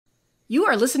You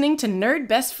are listening to Nerd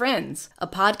Best Friends, a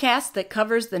podcast that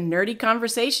covers the nerdy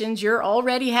conversations you're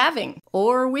already having,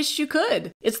 or wish you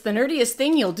could. It's the nerdiest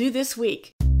thing you'll do this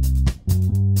week.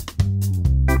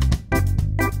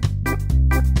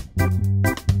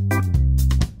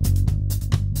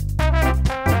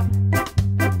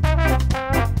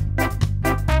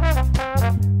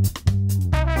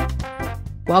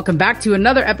 Welcome back to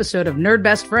another episode of Nerd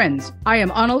Best Friends. I am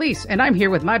Analese, and I'm here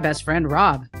with my best friend,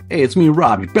 Rob. Hey, it's me,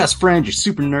 Rob, your best friend, your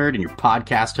super nerd, and your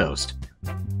podcast host.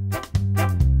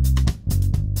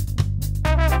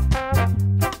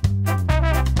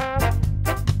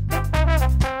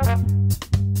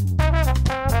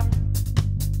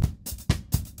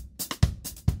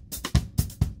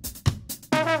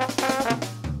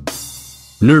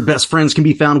 Nerd Best Friends can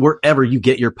be found wherever you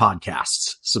get your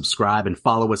podcasts. Subscribe and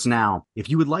follow us now. If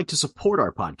you would like to support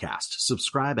our podcast,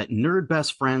 subscribe at Nerd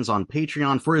Best Friends on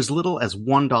Patreon for as little as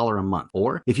 $1 a month.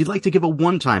 Or if you'd like to give a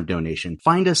one-time donation,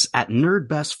 find us at Nerd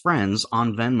Best Friends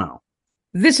on Venmo.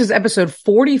 This is episode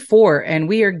 44, and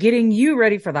we are getting you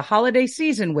ready for the holiday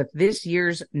season with this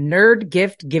year's Nerd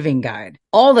Gift Giving Guide.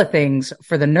 All the things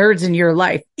for the nerds in your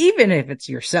life, even if it's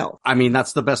yourself. I mean,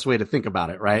 that's the best way to think about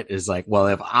it, right? Is like, well,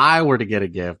 if I were to get a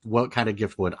gift, what kind of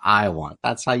gift would I want?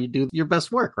 That's how you do your best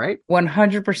work, right?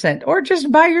 100%. Or just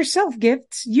buy yourself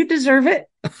gifts. You deserve it.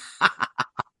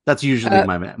 That's usually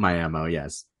my MO,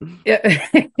 yes.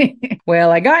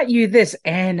 Well, I got you this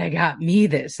and I got me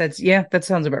this. That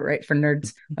sounds about right for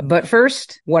nerds. But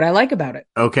first, what I like about it.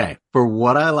 Okay. For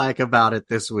what I like about it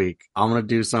this week, I'm going to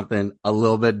do something a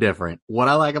little bit different. What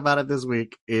I like about it this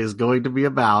week is going to be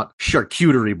about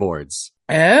charcuterie boards.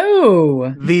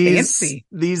 Oh, fancy.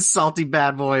 These salty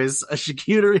bad boys. A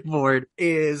charcuterie board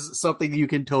is something you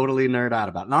can totally nerd out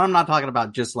about. Now, I'm not talking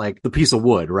about just like the piece of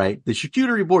wood, right? The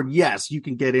charcuterie board, yes, you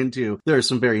can get into. There are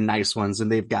some very nice ones and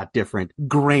they've got different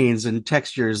grains and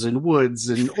textures and woods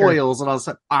and oils and all that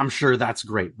stuff. I'm sure that's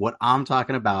great. What I'm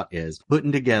talking about is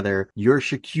putting together your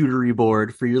charcuterie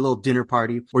board for your little dinner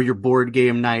party or your board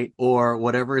game night or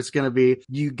whatever it's going to be.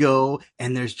 You go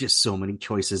and there's just so many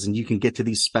choices and you can get to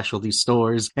these specialty stores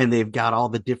and they've got all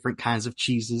the different kinds of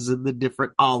cheeses and the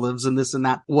different olives and this and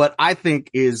that. What I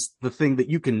think is the thing that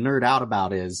you can nerd out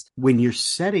about is when you're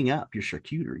setting up your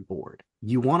charcuterie board,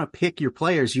 you want to pick your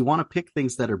players. You want to pick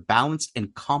things that are balanced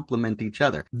and complement each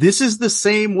other. This is the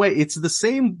same way. It's the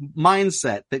same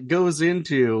mindset that goes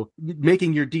into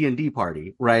making your D&D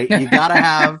party, right? You gotta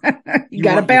have, you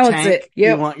gotta balance it.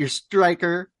 Yep. You want your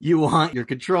striker. You want your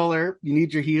controller. You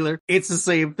need your healer. It's the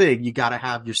same thing. You gotta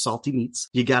have your salty meats.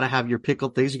 You gotta have your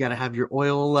pickled things. You gotta have your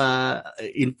oil,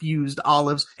 infused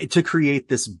olives to create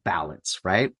this balance,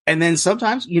 right? And then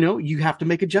sometimes, you have to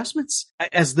make adjustments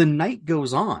as the night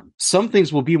goes on. Some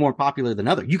things will be more popular than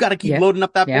other. You got to keep loading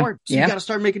up that board. So you got to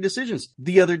start making decisions.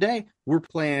 The other day, we're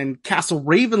playing Castle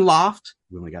Ravenloft.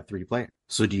 We only got 3 players.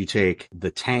 So do you take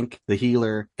the tank, the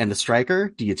healer, and the striker?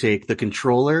 Do you take the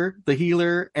controller, the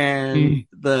healer, and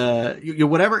the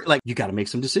whatever? Like, you got to make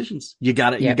some decisions. You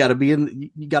got to you got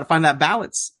to find that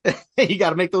balance. You got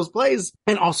to make those plays.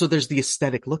 And also there's the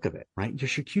aesthetic look of it, right? Your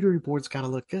charcuterie board's got to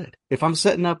look good. If I'm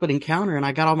setting up an encounter and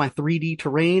I got all my 3D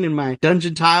terrain and my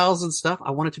dungeon tiles and stuff,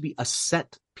 I want it to be a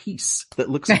set piece that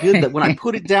looks good, that when I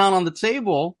put it down on the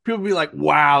table, people will be like,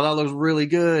 wow, that looks really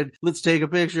good. Let's take a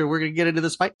picture. We're going to get into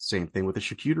this fight. Same thing with the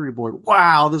charcuterie board.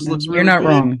 Wow, this looks really good. You're not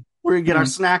wrong. We're going to get our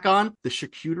snack on. The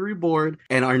charcuterie board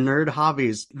and our nerd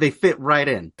hobbies, they fit right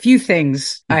in. Few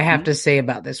things I have to say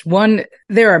about this. One,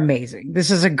 they're amazing.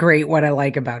 This is what I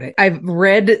like about it. I've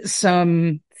read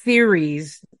some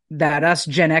theories that us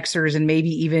Gen Xers and maybe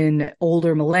even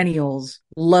older millennials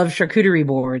love charcuterie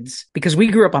boards because we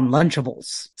grew up on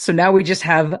Lunchables. So now we just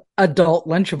have adult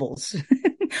Lunchables.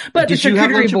 But did you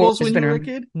have Lunchables when you were a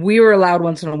kid? We were allowed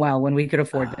once in a while when we could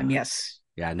afford them, yes.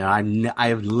 Yeah, no, I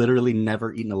have literally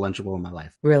never eaten a Lunchable in my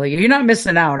life. Really? You're not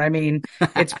missing out. I mean,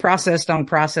 it's processed on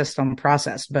processed on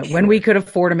processed. But when we could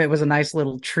afford them, it was a nice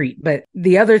little treat. But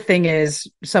the other thing is,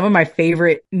 some of my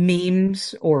favorite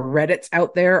memes or Reddits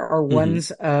out there are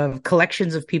ones of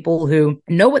collections of people who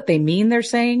know what they mean they're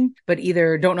saying, but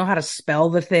either don't know how to spell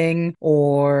the thing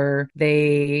or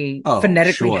they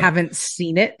phonetically haven't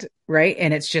seen it. Right.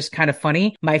 And it's just kind of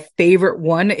funny. My favorite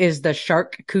one is the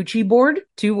charcuterie board.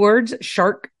 2 words,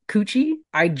 charcuterie.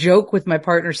 I joke with my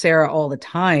partner Sarah all the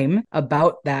time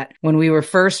about that when we were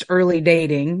first early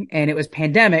dating and it was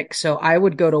pandemic. So I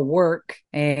would go to work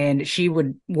and she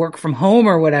would work from home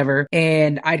or whatever.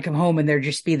 And I'd come home and there'd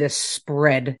just be this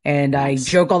spread. And I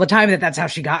joke all the time that that's how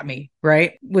she got me,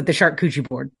 right? With the charcuterie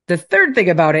board. The third thing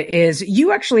about it is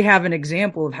you actually have an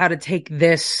example of how to take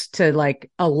this to like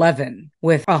 11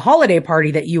 with a holiday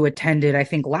party that you attended, I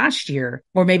think last year,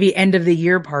 or maybe end of the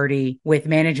year party with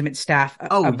management staff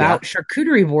about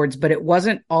charcuterie boards, but it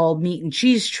wasn't all meat and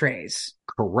cheese trays.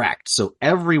 Correct. So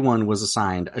everyone was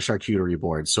assigned a charcuterie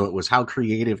board. So it was how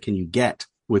creative can you get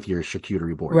with your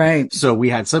charcuterie board. Right. So we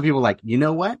had some people like, you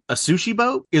know what? A sushi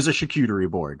boat is a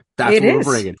charcuterie board. That's It what we're is.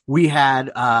 bringing. We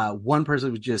had one person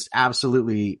who was just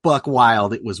absolutely buck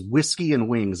wild. It was whiskey and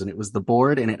wings, and it was the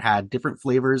board, and it had different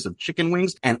flavors of chicken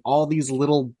wings and all these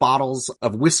little bottles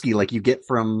of whiskey like you get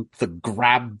from the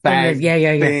grab bag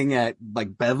thing at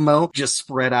like Bevmo, just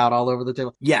spread out all over the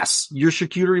table. Yes, your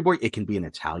charcuterie board, it can be an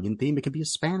Italian theme. It can be a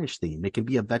Spanish theme. It can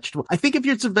be a vegetable. I think if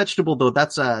it's a vegetable though,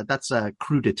 that's a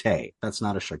crudité. That's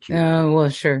not a charcuterie. Oh, well,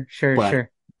 sure.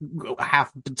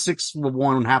 Half 6 of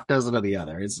one, half dozen of the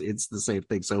other. It's the same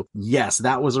thing. So yes,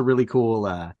 that was a really cool,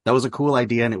 that was a cool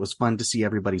idea. And it was fun to see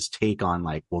everybody's take on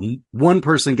like, well, one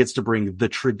person gets to bring the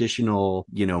traditional,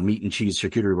 meat and cheese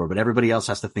charcuterie board, but everybody else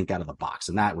has to think out of the box.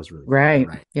 And that was really right.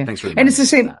 Cool, right? Yeah. Thanks for and it's the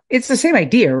same, that. it's the same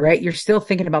idea, right? You're still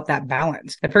thinking about that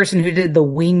balance. The person who did the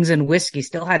wings and whiskey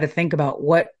still had to think about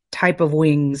what type of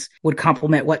wings would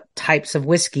complement what types of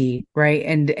whiskey, right?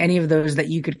 And any of those that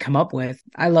you could come up with.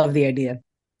 I love the idea.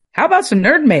 How about some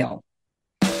nerd mail?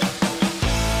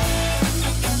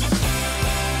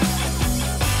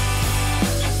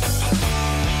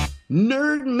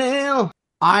 Nerd mail.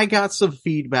 I got some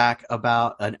feedback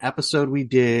about an episode we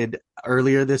did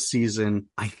earlier this season.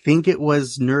 I think it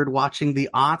was Nerd Watching the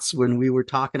Aughts when we were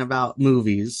talking about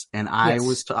movies, and I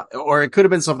was or it could have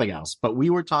been something else, but we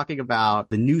were talking about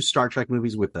the new Star Trek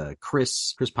movies with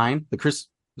Chris Pine. Is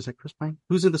that Chris Pine?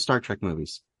 Who's in the Star Trek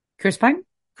movies? Chris Pine?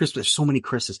 There's so many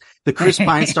Chris's. The Chris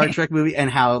Pine Star Trek movie,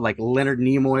 and how like Leonard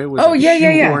Nimoy was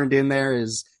shoehorned in there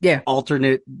as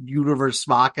alternate universe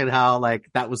Spock, and how like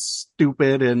that was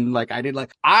stupid, and like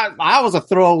I was a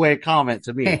throwaway comment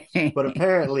to me, but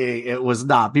apparently it was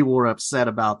not. People were upset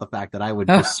about the fact that I would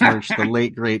besmirch the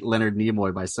late great Leonard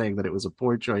Nimoy by saying that it was a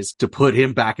poor choice to put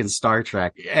him back in Star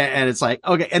Trek. And it's like,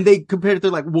 okay, and they compared it to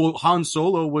like, well, Han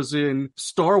Solo was in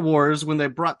Star Wars when they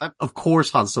brought that. Of course,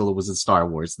 Han Solo was in Star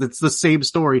Wars. It's the same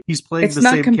story. He's playing the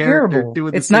same character.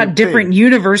 Doing it's not different thing.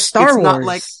 Universe Star Wars. Not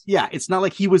like, it's not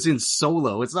like he was in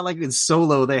Solo. It's not like in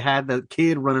Solo they had the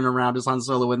kid running around as Han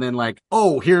Solo, and then like,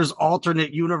 oh, here's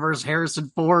alternate universe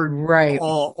Harrison Ford, right?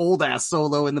 All old ass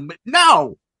Solo in the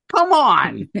no. Come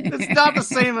on, it's not the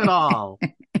same at all.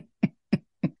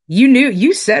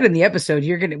 You said in the episode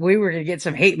we were gonna get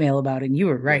some hate mail about it, and you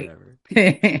were right.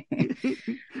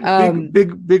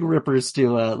 big rippers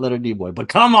to Leonard Nimoy, but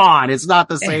come on, it's not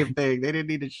the same thing. They didn't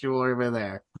need to show him in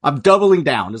there. I'm doubling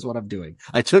down is what I'm doing.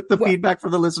 I took the feedback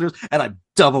from the listeners and I'm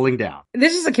doubling down.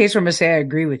 This is a case where I'm gonna say I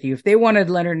agree with you. If they wanted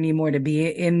Leonard Nimoy to be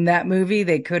in that movie,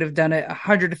 they could have done it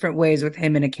 100 different ways with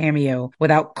him in a cameo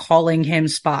without calling him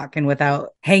Spock and without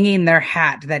hanging their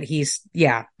hat that he's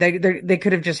they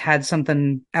could have just had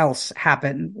something else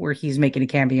happen where he's making a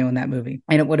cameo in that movie,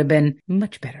 and it would have been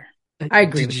much better. I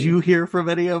agree. Did you hear from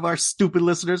any of our stupid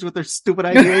listeners with their stupid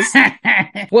ideas?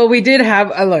 Well, we did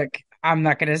have a look. I'm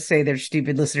not going to say they're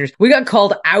stupid listeners. We got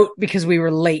called out because we were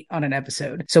late on an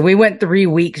episode. So we went 3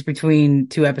 weeks between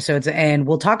 2 episodes, and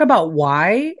we'll talk about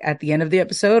why at the end of the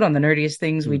episode on the nerdiest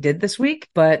things we did this week.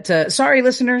 But sorry,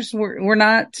 listeners, we're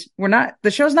not,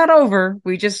 the show's not over.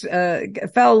 We just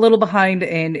fell a little behind,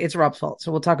 and it's Rob's fault.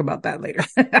 So we'll talk about that later.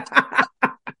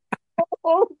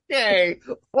 Okay.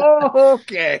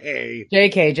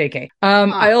 JK.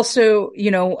 I also,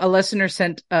 a listener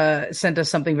sent us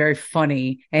something very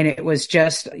funny, and it was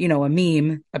just, a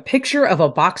meme, a picture of a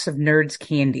box of Nerds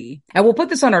candy. And we'll put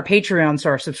this on our Patreon so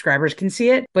our subscribers can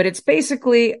see it, but it's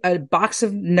basically a box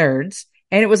of Nerds.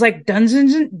 And it was like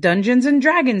Dungeons and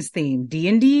Dragons theme,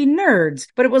 D&D nerds,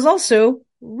 but it was also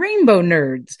rainbow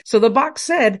nerds. So the box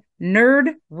said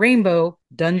Nerd Rainbow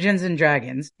Dungeons and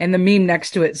Dragons. And the meme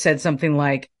next to it said something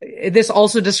like, this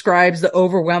also describes the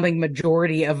overwhelming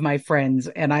majority of my friends.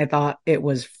 And I thought it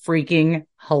was freaking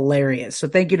hilarious. So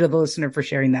thank you to the listener for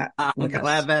sharing that. I'm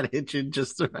glad that hit you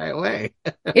just the right way.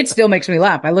 It still makes me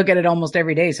laugh. I look at it almost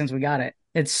every day since we got it.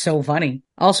 It's so funny.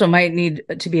 Also might need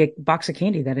to be a box of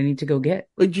candy that I need to go get.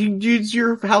 Would you use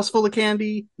your house full of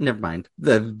candy? Never mind.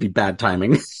 That'd be bad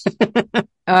timing.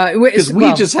 Because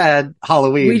we just had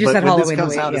Halloween. We just had when Halloween. this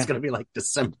comes out, it's going to be like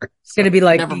December. It's going to be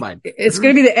like, never mind. It's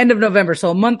going to be the end of November. So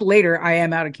a month later, I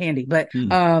am out of candy. But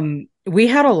we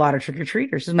had a lot of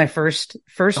trick-or-treaters. This is my first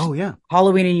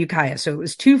Halloween in Ukiah. So it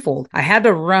was twofold. I had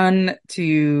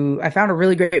to I found a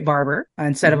really great barber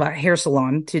instead of a hair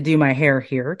salon to do my hair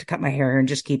here, to cut my hair and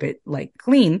just keep it like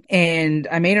clean. And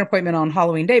I made an appointment on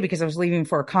Halloween day because I was leaving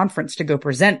for a conference to go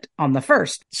present on the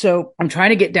 1st. So I'm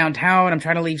trying to get downtown. I'm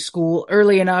trying to leave school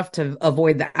early enough to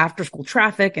avoid the after school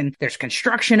traffic, and there's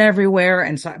construction everywhere.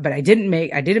 And so, but I didn't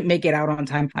make it out on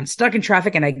time. I'm stuck in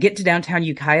traffic, and I get to downtown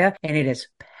Ukiah and it is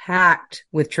packed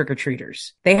with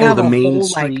trick-or-treaters. They have the a main whole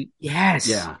street. They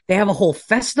have a whole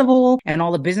festival, and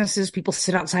all the businesses, people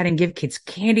sit outside and give kids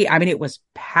candy. I mean, it was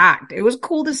packed. It was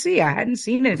cool to see. I hadn't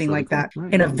seen anything like that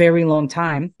in a very long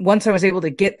time. Once I was able to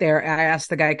get there, I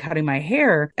asked the guy cutting my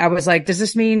hair, I was like, does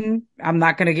this mean I'm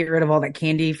not going to get rid of all that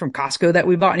candy from Costco that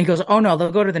we bought? And he goes, oh no,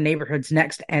 they'll go to the neighborhoods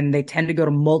next. And they tend to go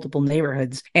to multiple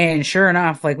neighborhoods. And sure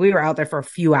enough, like, we were out there for a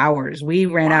few hours. We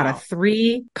ran out of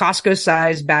 3 Costco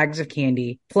sized bags of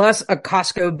candy, plus a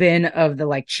Costco bin of the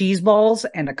like cheese balls,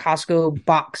 and a Costco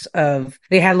box of,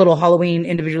 they had little Halloween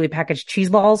individually packaged cheese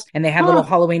balls, and they had little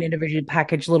Halloween individually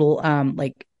packaged little,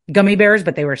 like gummy bears,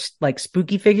 but they were like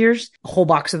spooky figures, a whole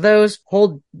box of those,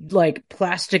 whole like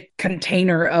plastic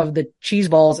container of the cheese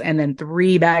balls, and then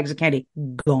 3 bags of candy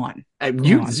gone.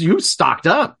 You stocked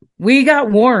up. We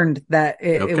got warned that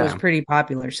it was pretty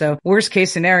popular. So worst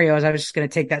case scenario is I was just going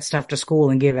to take that stuff to school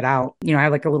and give it out. You know, I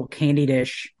have like a little candy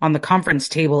dish on the conference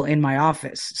table in my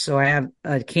office. So I have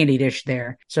a candy dish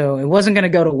there. So it wasn't going to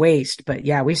go to waste. But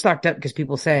yeah, we stocked up because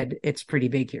people said it's pretty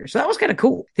big here. So that was kind of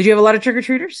cool. Did you have a lot of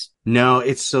trick-or-treaters? No,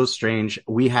 it's so strange.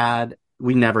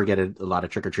 We never get a lot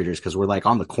of trick-or-treaters because we're like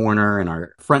on the corner and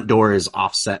our front door is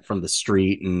offset from the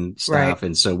street and stuff. Right.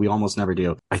 And so we almost never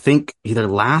do. I think either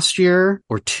last year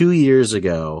or 2 years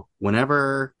ago,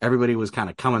 whenever everybody was kind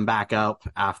of coming back up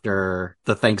after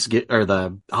the Thanksgiving or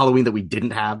the Halloween that we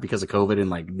didn't have because of COVID and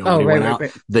like nobody went out.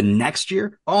 The next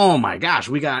year, oh my gosh,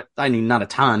 we got, I mean, not a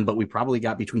ton, but we probably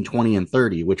got between 20 and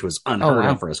 30, which was unheard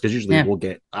of for us because usually we'll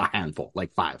get a handful,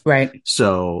 like 5. Right.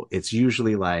 So it's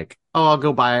usually like, oh, I'll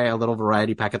go buy a little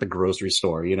variety pack at the grocery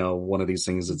store. You know, one of these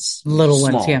things that's little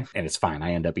small, ones, yeah. And it's fine.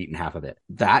 I end up eating half of it.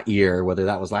 That year, whether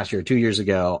that was last year or 2 years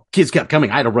ago, kids kept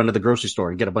coming. I had to run to the grocery store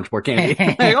and get a bunch more candy.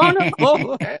 Like, oh no,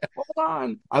 hold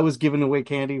on. I was giving away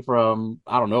candy from,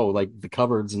 I don't know, like the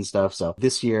cupboards and stuff. So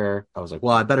this year I was like,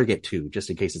 well, I better get 2 just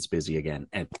in case it's busy again.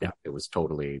 And yeah, it was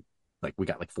totally like, we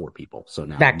got like 4 people. So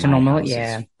now back to normal.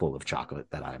 Is full of chocolate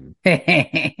that I'm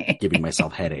giving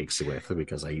myself headaches with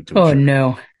because I eat too much. sugar.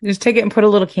 No. Just take it and put a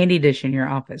little candy dish in your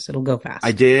office. It'll go fast.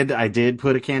 I did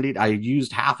put a candy. I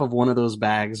used half of one of those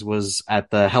bags was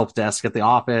at the help desk at the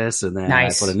office. And then I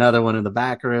put another one in the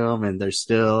back room, and there's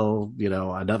still, you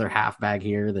know, another half bag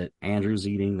here that Andrew's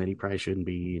eating that he probably shouldn't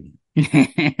be.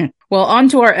 Well, on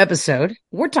to our episode.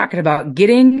 We're talking about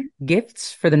getting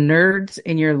gifts for the nerds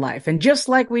in your life. And just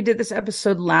like we did this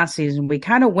episode last season, we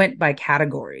kind of went by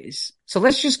categories. So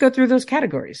let's just go through those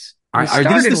categories. Are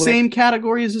these the same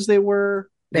categories as they were?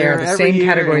 They're the same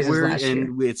categories as last year.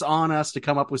 And it's on us to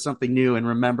come up with something new and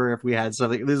remember if we had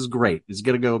something. This is great. It's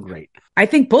going to go great. I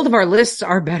think both of our lists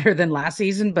are better than last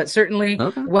season, but certainly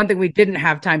one thing we didn't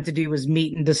have time to do was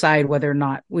meet and decide whether or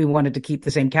not we wanted to keep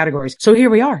the same categories. So here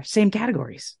we are, same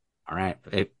categories. All right.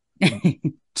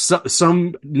 So,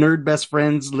 some nerd best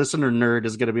friends listener nerd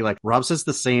is going to be like, Rob says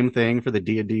the same thing for the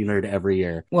D&D nerd every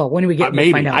year. Well, when we get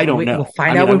maybe find out. I don't know. We'll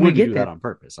find out when we get do there. That on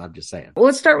purpose. I'm just saying. Well,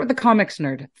 let's start with the comics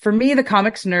nerd. For me, the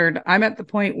comics nerd, I'm at the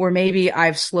point where maybe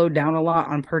I've slowed down a lot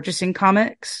on purchasing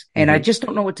comics, and I just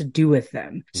don't know what to do with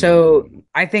them. So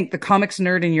I think the comics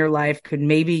nerd in your life could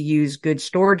maybe use good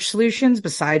storage solutions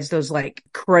besides those like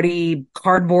cruddy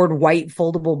cardboard white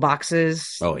foldable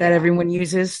boxes that everyone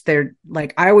uses. They're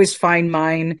like, I always find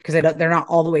mine because they're not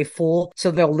all the way full.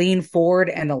 So they'll lean forward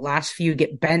and the last few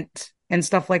get bent and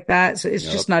stuff like that. So it's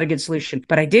just not a good solution.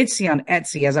 But I did see on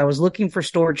Etsy, as I was looking for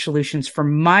storage solutions for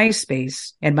my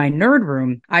space and my nerd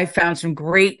room, I found some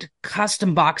great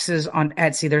custom boxes on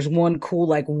Etsy. There's one cool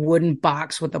like wooden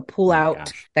box with a pull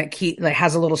out that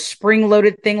has a little spring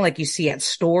loaded thing like you see at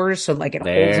stores. So like it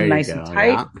holds them nice and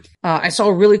tight. Yeah. I saw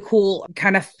a really cool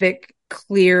kind of thick,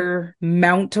 clear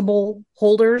mountable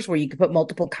holders where you could put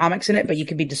multiple comics in it, but you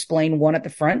could be displaying one at the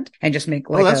front and just make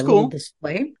like a little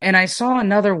display. And I saw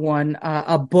another one,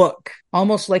 a book,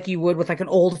 almost like you would with like an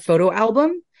old photo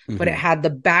album. but it had the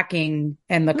backing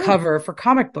and the cover for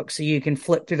comic books. So you can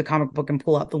flip through the comic book and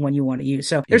pull out the one you want to use.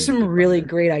 So there's some really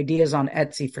great ideas on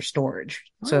Etsy for storage.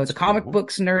 So the comic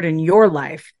books nerd in your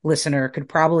life, listener, could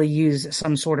probably use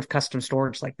some sort of custom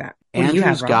storage like that.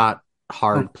 Andrew's got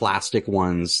hard plastic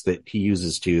ones that he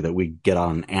uses too that we get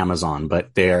on Amazon,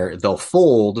 but they'll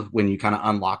fold when you kind of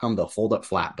unlock them. They'll fold up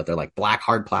flat, but they're like black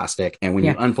hard plastic. And when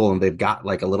you unfold them, they've got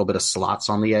like a little bit of slots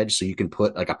on the edge, so you can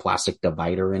put like a plastic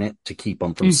divider in it to keep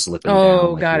them from slipping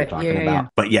down. Like got we it. were talking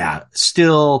about. But yeah,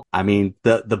 still, I mean,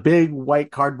 the big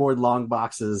white cardboard long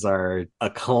boxes are a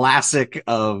classic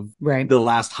of the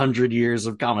last 100 years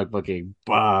of comic booking,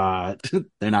 but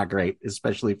they're not great,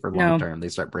 especially for long term. They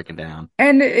start breaking down,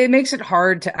 and it makes it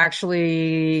hard to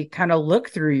actually kind of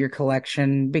look through your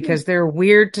collection because they're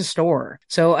weird to store.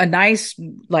 So a nice,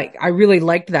 like, I really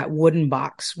liked that wooden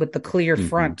box with the clear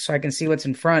front so I can see what's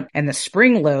in front, and the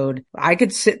spring load. I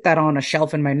could sit that on a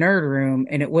shelf in my nerd room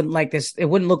and it wouldn't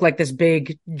look like this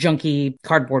big junky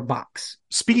cardboard box.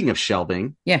 Speaking of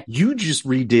shelving, you just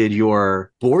redid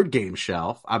your board game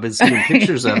shelf. I've been seeing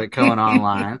pictures of it going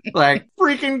online. Like,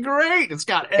 freaking great. It's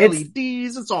got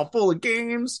LEDs. It's all full of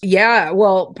games. Yeah,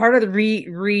 well, part of the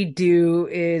redo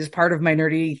is part of my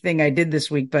nerdy thing I did this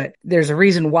week, but there's a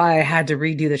reason why I had to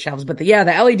redo the shelves. But the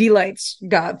LED lights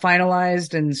got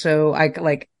finalized, and so I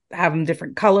have them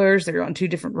different colors. They're on 2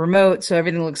 different remotes, so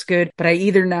everything looks good. But I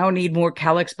either now need more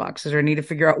Calyx boxes or I need to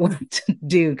figure out what to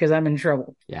do because I'm in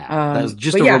trouble. Yeah, that was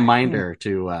just a reminder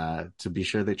to be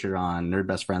sure that you're on Nerd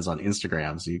Best Friends on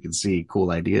Instagram so you can see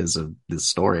cool ideas of the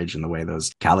storage and the way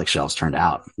those Calyx shelves turned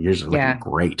out. Yours are looking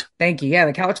great. Thank you. Yeah,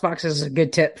 the Calyx box is a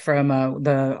good tip from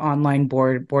the online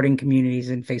boarding communities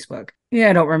in Facebook. Yeah,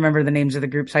 I don't remember the names of the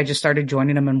groups. I just started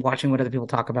joining them and watching what other people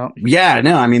talk about. Yeah,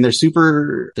 no, I mean, they're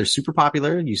super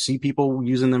popular. You see people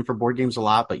using them for board games a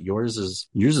lot, but yours is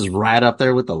right up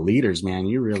there with the leaders, man.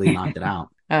 You really knocked it out.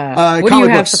 What do you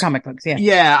have for comic books?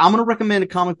 Yeah, I'm going to recommend a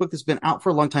comic book that's been out for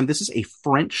a long time. This is a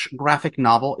French graphic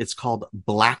novel. It's called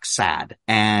Black Sad.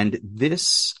 And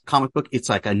this comic book, it's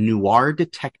like a noir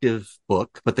detective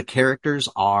book, but the characters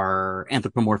are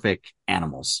anthropomorphic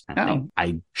animals.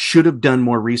 I should have done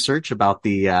more research about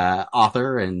the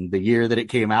author and the year that it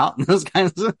came out and those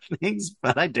kinds of things,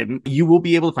 but I didn't. You will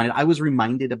be able to find it. I was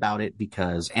reminded about it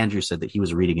because Andrew said that he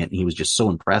was reading it and he was just so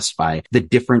impressed by the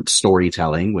different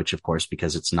storytelling, which of course,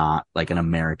 because it's not like an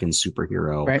American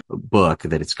superhero book,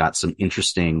 that it's got some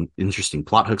interesting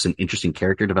plot hooks and interesting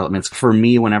character developments. For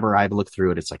me, whenever I've looked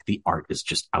through it, it's like the art is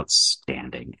just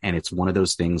outstanding. And it's one of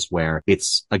those things where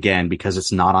it's, again, because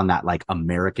it's not on that like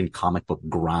American comic book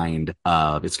grind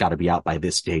of it's got to be out by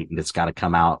this date and it's got to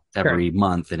come out every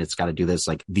month and it's got to do this.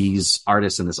 Like, these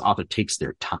artists and this author takes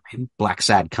their time. Black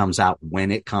Sad comes out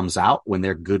when it comes out, when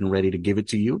they're good and ready to give it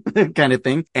to you kind of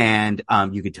thing. And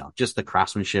you could tell just the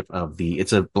craftsmanship of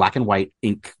it's a black and white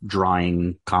ink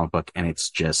drawing comic book, and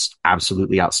it's just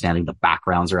absolutely outstanding. The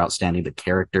backgrounds are outstanding. The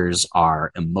characters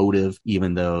are emotive,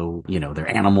 even though,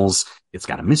 they're animals. It's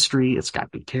got a mystery. It's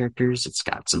got good characters. It's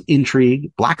got some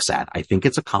intrigue. Black Sad, I think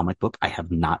it's a comic book I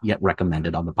have not yet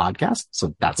recommended on the podcast.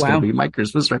 So that's going to be my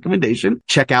Christmas recommendation.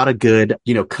 Check out a good,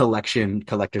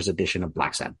 collector's edition of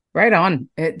Black Sad. Right on.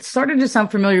 It started to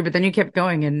sound familiar, but then you kept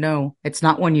going, and no, it's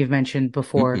not one you've mentioned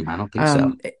before. I don't think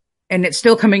so. And it's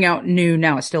still coming out new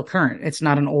now. It's still current. It's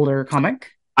not an older comic.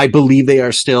 I believe they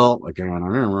are still, again, I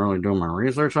didn't really do my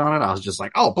research on it. I was just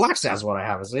like, oh, Black Sad's what I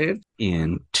have saved.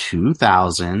 In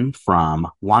 2000, from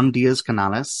Juan Diaz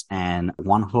Canales and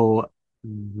Juanjo,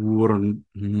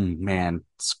 man,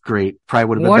 it's great. Probably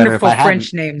would have been better if I hadn't. Wonderful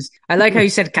French names. I like how you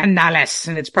said Canales,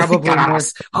 and it's probably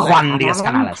Canales. Juan Diaz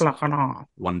Canales.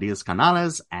 Juan Diaz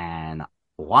Canales and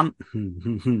Juanjo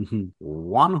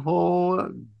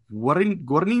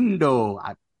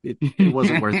Guarnindo. It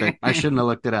wasn't worth it. I shouldn't have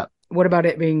looked it up. What about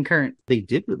it being current? They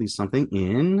did release something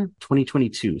in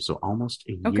 2022, so almost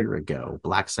a year ago.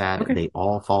 Black Sad, They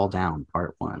All Fall Down,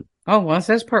 Part 1. Oh, well, it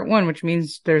says Part 1, which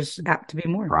means there's apt to be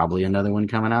more. Probably another one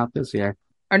coming out this year.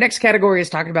 Our next category is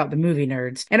talking about the movie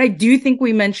nerds. And I do think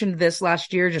we mentioned this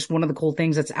last year. Just one of the cool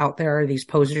things that's out there are these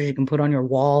posters you can put on your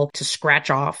wall to scratch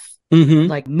off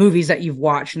like movies that you've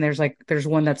watched. And there's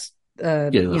one that's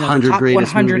 100 top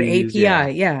greatest 100 movies,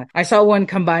 API. Yeah. I saw one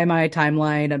come by my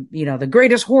timeline, the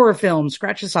greatest horror films,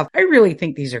 scratch this off. I really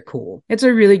think these are cool. It's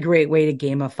a really great way to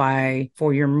gamify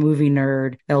for your movie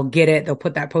nerd. They'll get it. They'll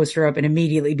put that poster up and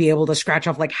immediately be able to scratch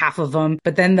off like half of them,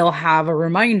 but then they'll have a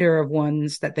reminder of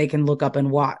ones that they can look up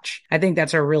and watch. I think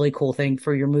that's a really cool thing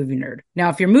for your movie nerd. Now,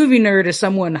 if your movie nerd is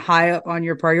someone high up on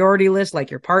your priority list,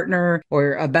 like your partner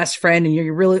or a best friend, and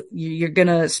you're going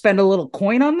to spend a little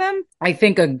coin on them, I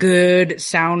think a good good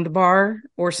sound bar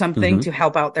or something to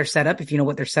help out their setup, if you know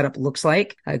what their setup looks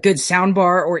like, a good sound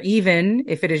bar, or even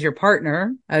if it is your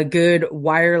partner, a good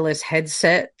wireless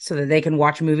headset so that they can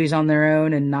watch movies on their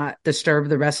own and not disturb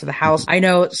the rest of the house. I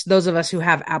know those of us who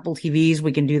have Apple TVs,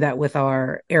 we can do that with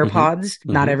our AirPods.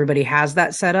 Not everybody has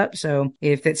that setup. So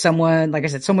if it's someone, like I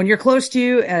said, someone you're close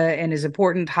to and is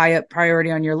important, high up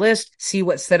priority on your list, see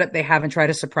what setup they have and try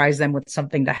to surprise them with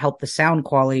something to help the sound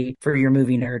quality for your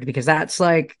movie nerd, because that's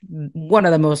like one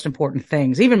of the most important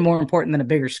things. Even more important than a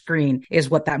bigger screen is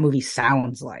what that movie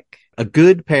sounds like. A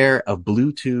good pair of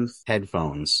Bluetooth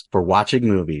headphones for watching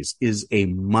movies is a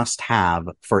must-have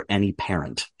for any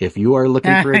parent. If you are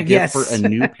looking for a gift for a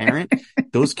new parent,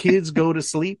 those kids go to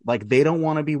sleep like they don't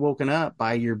want to be woken up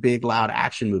by your big, loud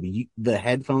action movie. The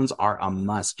headphones are a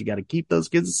must. You got to keep those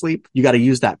kids asleep. You got to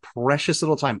use that precious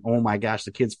little time. Oh my gosh,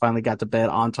 the kids finally got to bed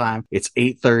on time. It's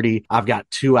 8:30. I've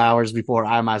got 2 hours before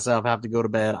I myself have to go to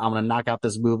bed. I'm going to knock out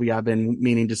this movie I've been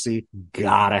meaning to see.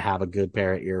 Gotta have a good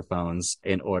pair of earphones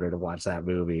in order to watch that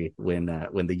movie when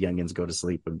the youngins go to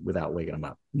sleep without waking them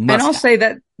up. And I'll say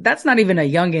that that's not even a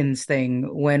youngins thing.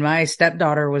 When my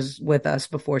stepdaughter was with us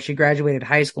before she graduated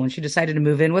high school and she decided to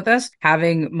move in with us,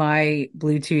 having my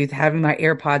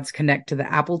AirPods connect to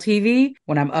the Apple TV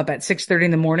when I'm up at 6:30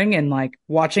 in the morning and like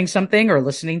watching something or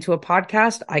listening to a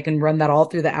podcast, I can run that all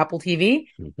through the Apple TV.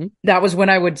 That was when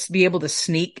I would be able to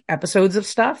sneak episodes of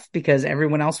stuff because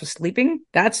everyone else was sleeping.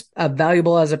 That's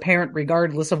valuable as a parent,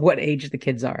 regardless of what age the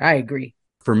kids are. I agree.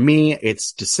 For me,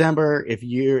 it's December.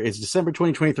 It's December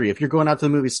 2023. If you're going out to the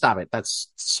movies, stop it.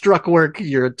 That's struck work.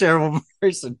 You're a terrible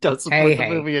person. Don't support the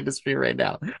movie industry right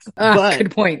now.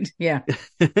 Good point. Yeah.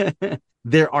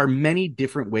 There are many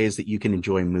different ways that you can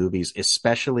enjoy movies,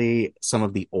 especially some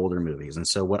of the older movies. And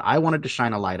so what I wanted to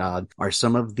shine a light on are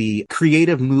some of the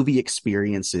creative movie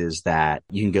experiences that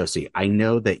you can go see. I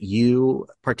know that you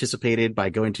participated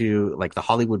by going to like the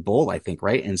Hollywood Bowl, I think,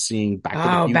 right? And seeing Back to the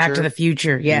Future. Back to the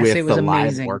Future. Yes, with it was the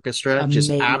amazing. Live orchestra. Amazing.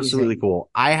 Just absolutely cool.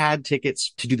 I had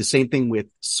tickets to do the same thing with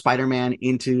Spider-Man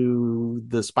Into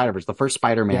the Spider-Verse, the first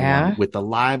Spider-Man one with the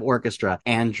live orchestra.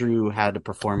 Andrew had a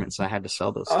performance. I had to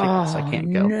sell those tickets. I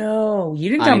can't go. No, you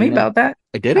didn't tell me about that.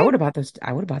 I did. I would have bought those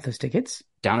tickets.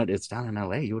 It's down in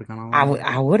LA. You would have gone all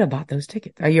I would have bought those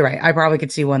tickets. Oh, you're right. I probably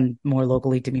could see one more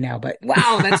locally to me now, but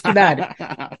wow, that's too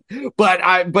bad.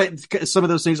 but some of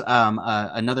those things,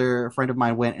 another friend of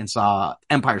mine went and saw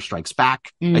Empire Strikes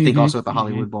Back, I think also at the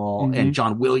Hollywood Bowl, and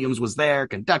John Williams was there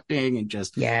conducting and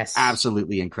just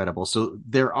absolutely incredible. So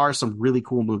there are some really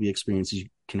cool movie experiences you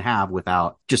can have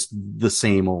without just the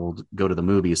same old go to the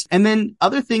movies. And then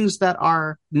other things that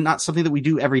are not something that we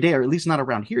do every day, or at least not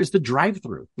around here, is the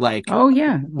drive-through. Like,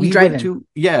 we drive in.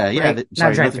 Right.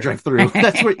 Not drive-through.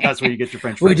 That's where you get your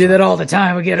French fries. We do that all the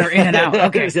time. We get her in and out.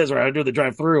 Okay, that's right. I do the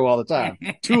drive-through all the time.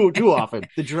 Too often.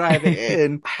 The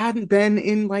drive-in hadn't been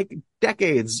in like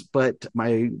decades, but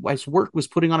my wife's work was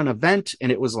putting on an event,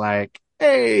 and it was like,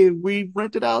 hey, we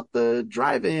rented out the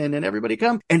drive-in and everybody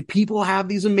come. And people have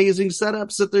these amazing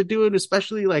setups that they're doing,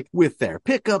 especially like with their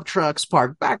pickup trucks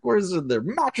parked backwards and their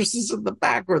mattresses in the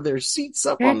back or their seats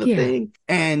up on the thing.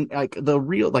 And like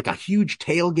a huge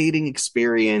tailgating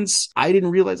experience. I didn't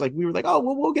realize, like, we were like, oh,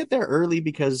 well, we'll get there early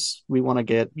because we want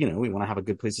to we want to have a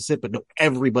good place to sit. But no,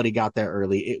 everybody got there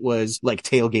early. It was like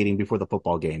tailgating before the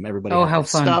football game. Everybody had their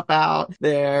stuff out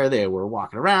there. They were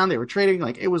walking around. They were trading.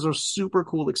 Like, it was a super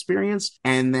cool experience.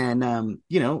 And then,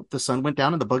 the sun went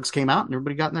down and the bugs came out and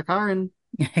everybody got in their car and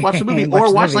watched the movie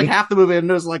or watched like half the movie. And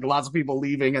there's like lots of people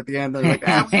leaving at the end. They're like,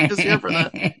 we're just here for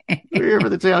we're here for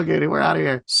the tailgating. We're out of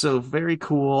here. So very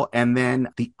cool. And then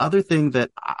the other thing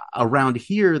that around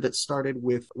here that started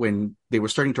with when they were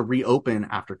starting to reopen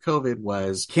after COVID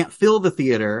was can't fill the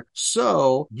theater.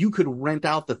 So you could rent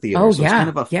out the theater. It's kind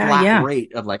of a flat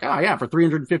rate of like, for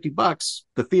 $350,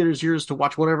 the theater's yours to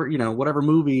watch whatever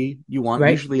movie you want,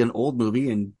 usually an old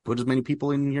movie, and put as many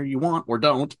people in here you want or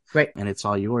don't. Right. And it's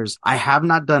all yours. I have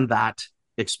not done that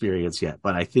experience yet,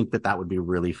 but I think that would be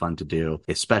really fun to do,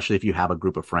 especially if you have a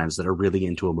group of friends that are really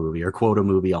into a movie or quote a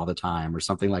movie all the time or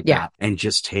something like that, and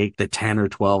just take the 10 or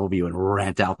 12 of you and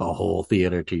rent out the whole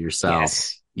theater to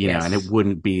yourself. And it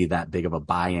wouldn't be that big of a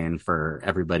buy-in for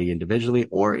everybody individually,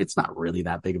 or it's not really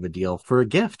that big of a deal for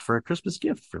a Christmas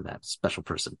gift for that special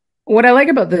person. What I like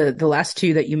about the last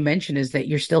two that you mentioned is that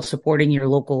you're still supporting your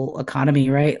local economy,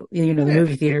 right? You know, the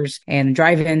movie theaters and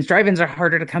drive-ins. Drive-ins are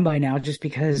harder to come by now just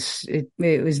because it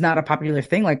was not a popular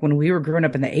thing like when we were growing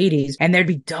up in the 80s, and there'd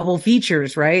be double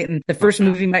features, right? And the first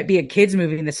movie might be a kids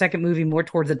movie and the second movie more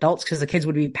towards adults because the kids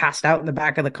would be passed out in the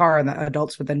back of the car and the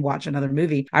adults would then watch another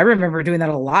movie. I remember doing that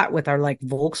a lot with our like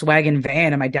Volkswagen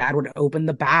van, and my dad would open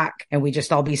the back and we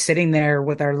just all be sitting there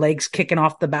with our legs kicking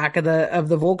off the back of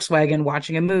the Volkswagen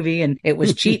watching a movie. And it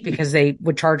was cheap because they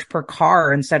would charge per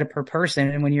car instead of per person.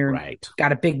 And when you're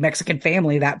got a big Mexican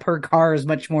family, that per car is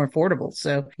much more affordable.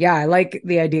 So yeah, I like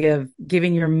the idea of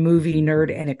giving your movie nerd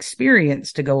an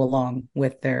experience to go along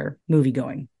with their movie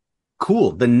going.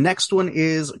 Cool. The next one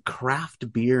is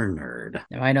craft beer nerd.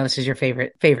 Now, I know this is your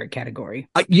favorite category.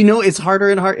 You know, it's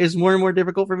harder and it's more and more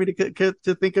difficult for me to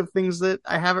think of things that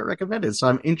I haven't recommended. So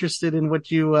I'm interested in what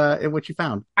you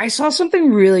found. I saw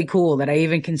something really cool that I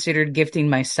even considered gifting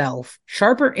myself.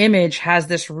 Sharper Image has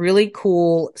this really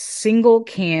cool single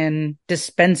can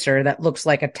dispenser that looks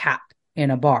like a tap in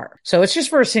a bar. So it's just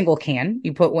for a single can.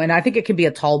 You put one, I think it could be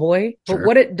a tall boy, but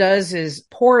what it does is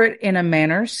pour it in a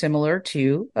manner similar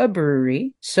to a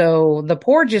brewery. So the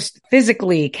pour just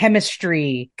physically,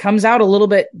 chemistry comes out a little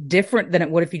bit different than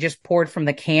it would if you just poured from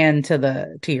the can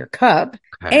to your cup.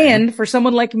 Okay. And for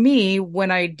someone like me,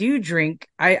 when I do drink,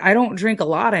 I don't drink a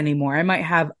lot anymore. I might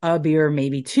have a beer,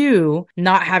 maybe two,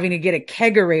 not having to get a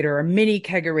kegerator, a mini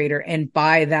kegerator, and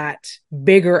buy that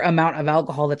bigger amount of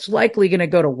alcohol that's likely going to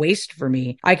go to waste for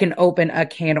me. I can open a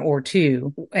can or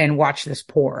two and watch this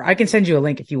pour. I can send you a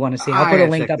link if you want to see. I'll put a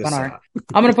link up on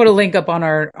I'm going to put a link up on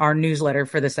our newsletter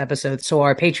for this episode so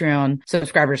our Patreon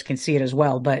subscribers can see it as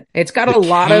well. But it's got a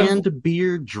lot of canned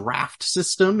beer draft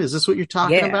system. Is this what you're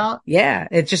talking about? Yeah.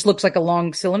 It just looks like a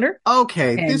long cylinder.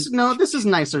 Okay. This is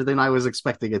nicer than I was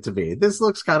expecting it to be. This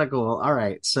looks kind of cool. All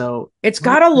right. So it's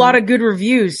got a lot of good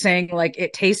reviews saying like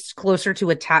it tastes closer to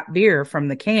a tap beer from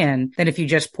the can than if you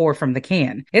just pour from the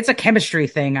can. It's a chemistry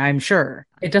thing, I'm sure.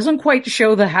 It doesn't quite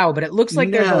show the how, but it looks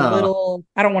like there's a little,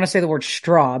 I don't want to say the word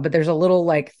straw, but there's a little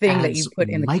like thing that you put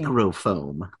in the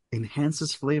microfoam.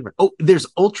 Enhances flavor. Oh, there's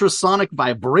ultrasonic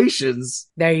vibrations.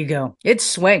 There you go. It's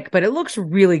swank, but it looks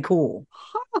really cool.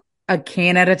 A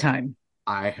can at a time.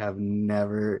 I have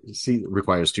never seen,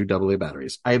 requires 2 AA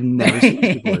batteries. I have never seen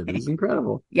this before. This is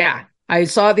incredible. Yeah. I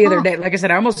saw it the other day. Like I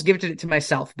said, I almost gifted it to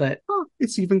myself, but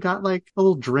it's even got like a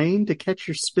little drain to catch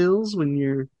your spills when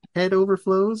your head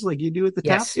overflows like you do at the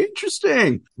tap.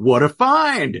 Interesting. What a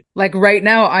find. Like right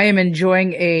now, I am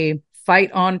enjoying a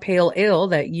Fight on Pale Ale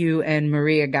that you and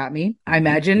Maria got me. I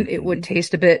imagine it would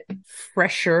taste a bit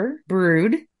fresher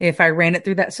brewed if I ran it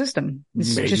through that system.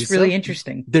 It's just really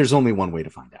interesting. There's only one way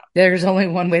to find out. There's only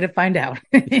one way to find out.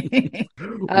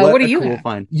 What do you have?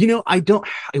 Find? You know,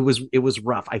 it was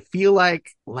rough. I feel like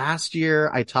last year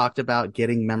I talked about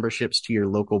getting memberships to your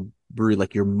local brewery,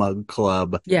 like your mug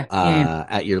club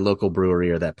at your local brewery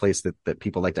or that place that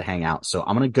people like to hang out. So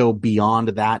I'm going to go beyond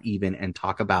that even and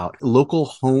talk about local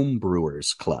home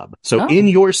brewers club. So in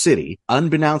your city,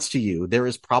 unbeknownst to you, there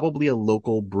is probably a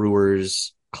local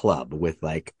brewers club with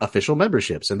like official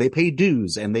memberships, and they pay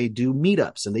dues, and they do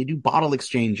meetups, and they do bottle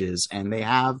exchanges, and they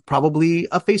have probably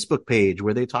a Facebook page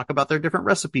where they talk about their different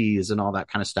recipes and all that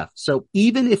kind of stuff. So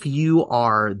even if you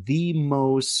are the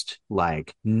most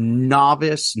like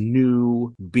novice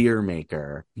new beer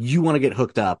maker, you want to get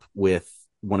hooked up with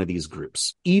one of these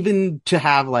groups, even to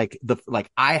have like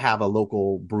I have a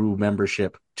local brew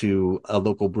membership to a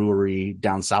local brewery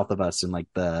down south of us in like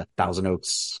the Thousand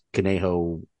Oaks,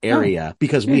 Conejo area,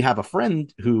 because we have a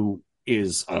friend who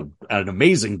is an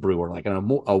amazing brewer, like an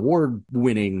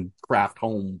award-winning craft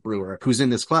home brewer who's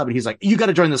in this club. And he's like, you got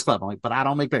to join this club. I'm like, but I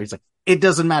don't make beer. He's like, it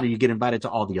doesn't matter. You get invited to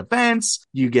all the events.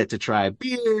 You get to try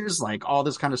beers, like all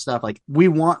this kind of stuff. Like we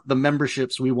want the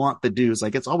memberships. We want the dues.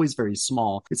 Like it's always very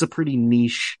small. It's a pretty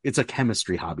niche. It's a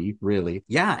chemistry hobby, really.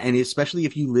 Yeah. And especially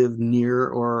if you live near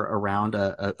or around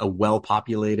a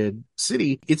well-populated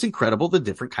city, it's incredible the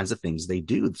different kinds of things they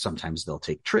do. Sometimes they'll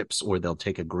take trips, or they'll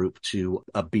take a group to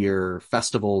a beer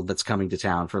festival that's coming to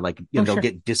town for like, they'll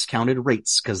get discounted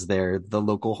rates because they're the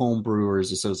local home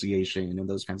brewers association and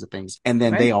those kinds of things. And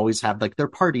then they always have like their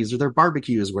parties or their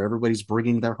barbecues where everybody's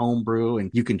bringing their home brew and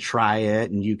you can try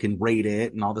it and you can rate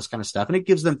it and all this kind of stuff. And it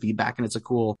gives them feedback, and it's a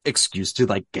cool excuse to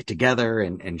like get together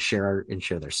and share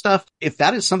their stuff. If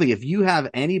that is something, if you have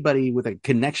anybody with a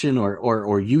connection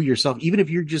or you yourself, even if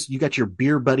you got your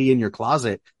beer buddy in your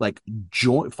closet, like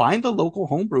find the local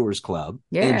homebrewers club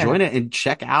and join it and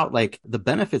check out like like the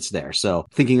benefits there. So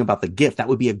thinking about the gift, that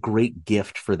would be a great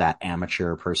gift for that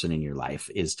amateur person in your life,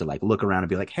 is to like look around and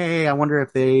be like, hey, I wonder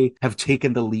if they have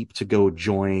taken the leap to go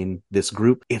join this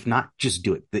group. If not, just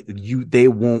do it. They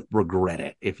won't regret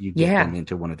it if you get them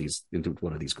into one of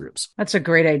these groups. That's a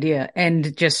great idea.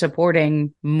 And just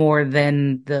supporting more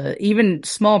than even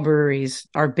small breweries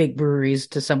are big breweries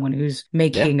to someone who's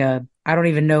making I don't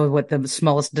even know what the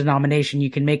smallest denomination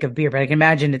you can make of beer, but I can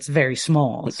imagine it's very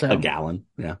small. Like so a gallon.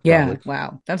 Yeah. Yeah. Probably.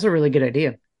 Wow. That's a really good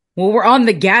idea. Well, we're on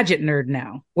the gadget nerd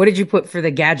now. What did you put for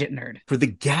the gadget nerd? For the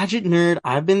gadget nerd,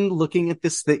 I've been looking at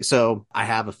this thing. So I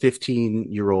have a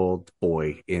 15-year-old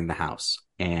boy in the house.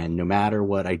 And no matter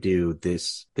what I do,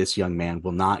 this young man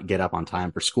will not get up on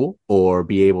time for school or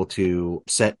be able to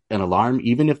set an alarm,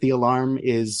 even if the alarm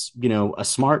is, a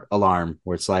smart alarm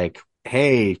where it's like,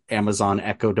 hey, Amazon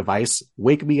Echo device,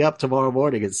 wake me up tomorrow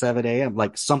morning at 7 a.m.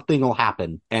 Like something will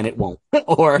happen and it won't,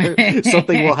 or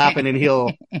something will happen and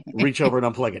he'll reach over and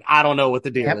unplug it. I don't know what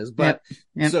the deal is, but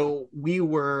so we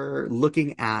were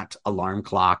looking at alarm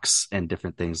clocks and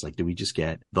different things. Like, do we just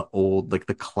get the old, like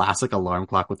the classic alarm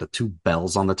clock with the two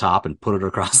bells on the top and put it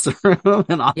across the room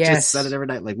and I'll just set it every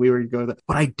night? Like we were going, but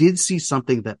I did see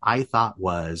something that I thought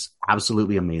was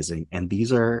absolutely amazing. And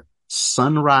these are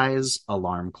sunrise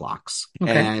alarm clocks.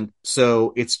 Okay. And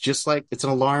so it's just like, it's an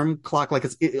alarm clock. Like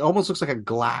it almost looks like a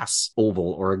glass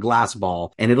oval or a glass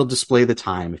ball, and it'll display the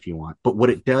time if you want. But what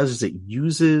it does is it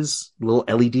uses little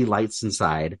LED lights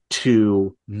inside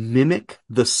to mimic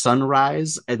the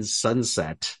sunrise and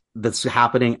sunset that's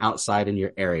happening outside in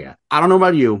your area. I don't know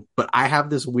about you, but I have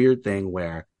this weird thing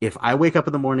where if I wake up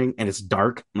in the morning and it's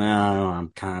dark, I'm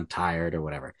kind of tired or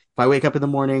whatever. If I wake up in the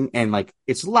morning and like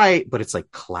it's light, but it's like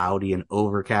cloudy and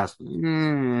overcast,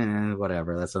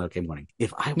 whatever, that's an okay morning.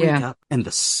 If I wake up and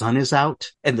the sun is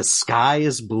out and the sky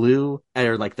is blue,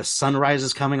 or like the sunrise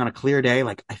is coming on a clear day,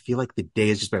 like I feel like the day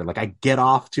is just better. Like I get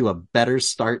off to a better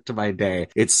start to my day.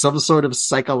 It's some sort of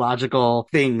psychological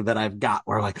thing that I've got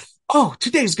where I'm like, oh,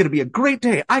 today's going to be a great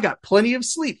day. I got plenty of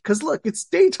sleep because look, it's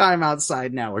daytime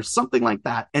outside now or something like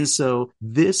that. And so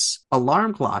this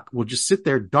alarm clock will just sit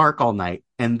there dark all night.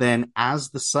 And then as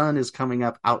the sun is coming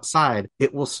up outside,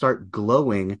 it will start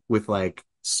glowing with like,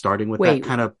 starting with that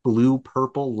kind of blue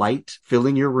purple light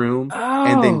filling your room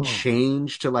and then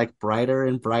change to like brighter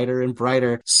and brighter and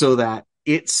brighter so that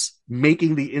it's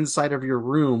making the inside of your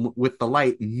room with the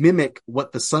light mimic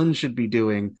what the sun should be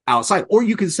doing outside. Or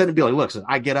you can set it and be like, look, so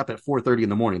I get up at 4:30 in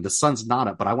the morning. The sun's not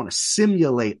up, but I want to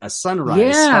simulate a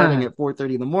sunrise starting at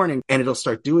 4:30 in the morning. And it'll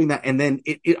start doing that. And then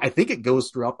I think it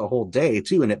goes throughout the whole day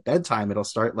too. And at bedtime, it'll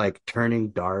start like turning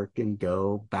dark and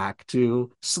go back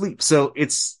to sleep. So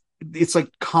it's like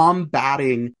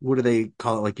combating, what do they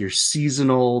call it? Like your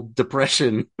seasonal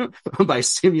depression by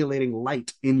simulating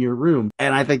light in your room.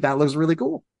 And I think that looks really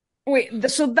cool. Wait,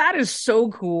 so that is so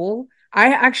cool.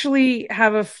 I actually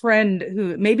have a friend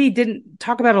who maybe didn't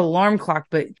talk about alarm clock,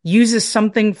 but uses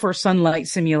something for sunlight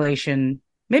simulation.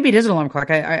 Maybe it is an alarm clock.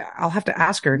 I'll have to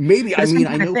ask her. Maybe. I mean,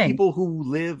 I know people who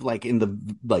live like in the,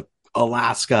 like,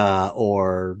 Alaska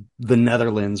or the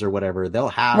Netherlands or whatever, they'll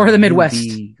have or the Midwest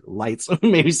UV lights.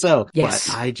 Maybe so. Yes.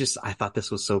 But I thought this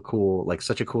was so cool, like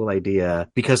such a cool idea,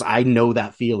 because I know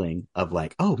that feeling of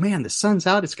like, oh man, the sun's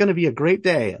out, it's going to be a great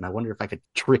day. And I wonder if I could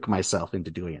trick myself into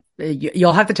doing it.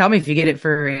 You'll have to tell me if you get it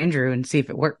for Andrew and see if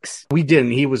it works. We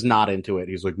didn't. He was not into it.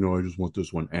 He's like, no, I just want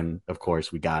this one. And of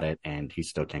course we got it, and he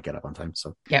still can't get up on time.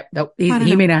 So yep. Nope.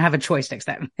 He may not have a choice next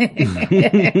time.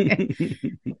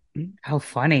 How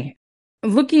funny.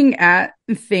 Looking at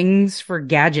things for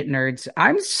gadget nerds,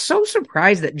 I'm so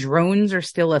surprised that drones are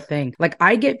still a thing. Like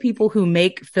I get people who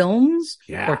make films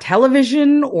or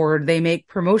television, or they make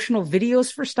promotional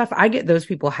videos for stuff. I get those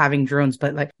people having drones,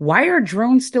 but like, why are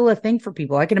drones still a thing for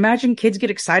people? I can imagine kids get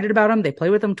excited about them. They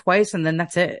play with them twice and then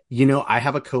that's it. You know, I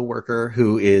have a coworker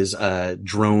who is a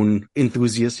drone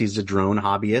enthusiast. He's a drone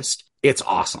hobbyist. It's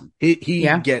awesome. He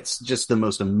gets just the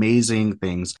most amazing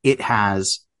things. It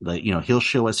has he'll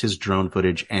show us his drone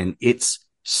footage, and it's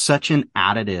such an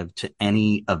additive to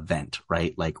any event,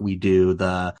 right? Like we do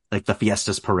the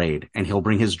Fiestas parade, and he'll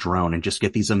bring his drone and just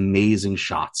get these amazing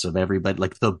shots of everybody,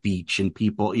 like the beach and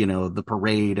people, the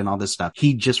parade and all this stuff.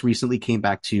 He just recently came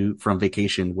back from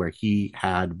vacation where he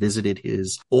had visited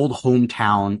his old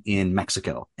hometown in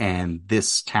Mexico. And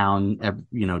this town,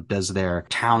 does their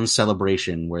town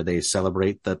celebration where they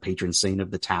celebrate the patron saint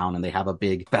of the town, and they have a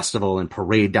big festival and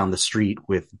parade down the street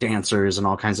with dancers and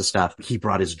all kinds of stuff. He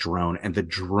brought his drone, and the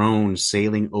drone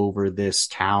sailing over this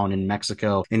town in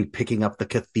Mexico and picking up the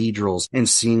cathedrals and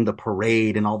seeing the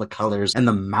parade and all the colors and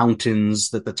the mountains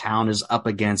that the town is up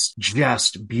against.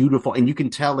 Just beautiful. And you can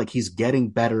tell like he's getting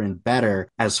better and better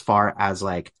as far as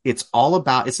like, it's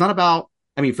not about,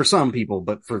 I mean, for some people,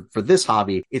 but for this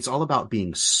hobby, it's all about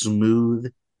being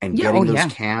smooth and getting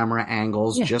those camera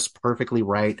angles just perfectly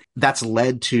right. That's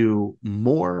led to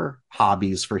more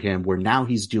hobbies for him where now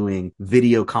he's doing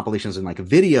video compilations and like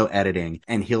video editing,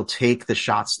 and he'll take the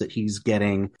shots that he's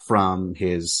getting from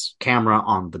his camera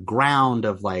on the ground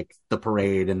of like the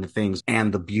parade and the things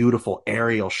and the beautiful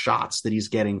aerial shots that he's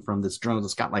getting from this drone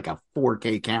that's got like a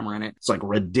 4K camera in it. It's like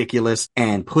ridiculous,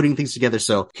 and putting things together.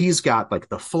 So he's got like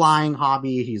the flying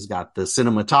hobby, he's got the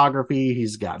cinematography,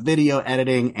 he's got video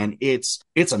editing, and it's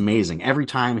amazing. Every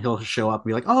time he'll show up and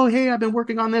be like, oh, hey, I've been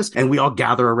working on this. And we all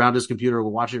gather around his computer,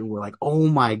 we'll watch it, and we're like, oh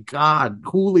my God,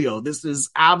 Julio, this is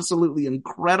absolutely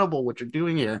incredible what you're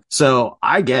doing here. So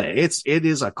I get it. It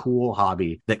is a cool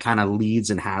hobby that kind of leads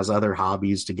and has other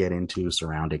hobbies to get into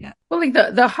surrounding it. Well, like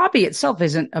the hobby itself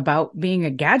isn't about being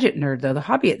a gadget nerd, though. The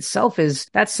hobby itself is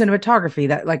that cinematography.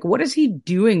 That like, what is he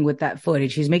doing with that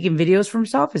footage? He's making videos for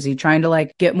himself. Is he trying to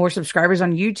like get more subscribers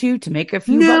on YouTube to make a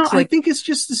few bucks? I think it's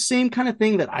just the same kind of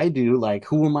thing that I do. Like,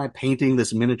 who am I painting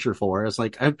this miniature for? It's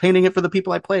like, I'm painting it for the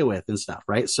people I play with and stuff,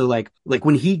 right? So like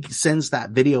when he sends that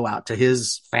video out to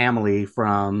his family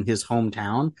from his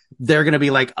hometown, they're going to be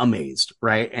like amazed,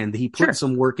 right? And he put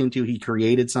some work into, he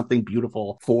created something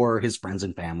beautiful for his friends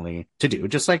and family to do,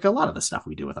 just like a lot of the stuff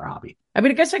we do with our hobby. I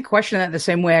mean, I guess I question that the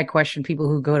same way I question people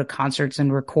who go to concerts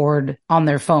and record on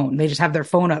their phone. They just have their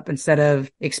phone up instead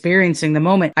of experiencing the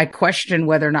moment. I question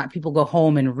whether or not people go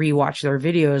home and rewatch their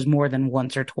videos more than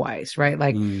once or twice, right?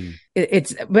 Like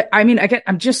but I mean,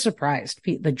 I'm just surprised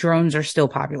the drones are still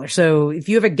popular. So if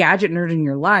you have a gadget nerd in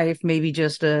your life, maybe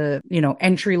just a,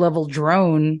 entry level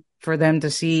drone for them to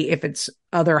see if it's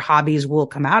other hobbies will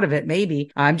come out of it.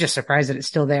 Maybe. I'm just surprised that it's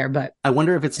still there, but I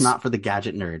wonder if it's not for the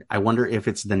gadget nerd. I wonder if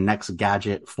it's the next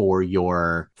gadget for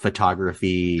your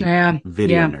photography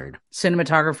video nerd.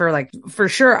 Cinematographer, like for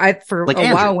sure. For like a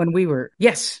Andrew. While when we were,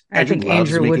 I think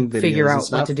Andrew would figure out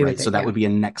what to do with it. So that would be a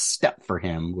next step for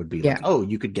him would be like, oh,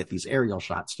 you could get these aerial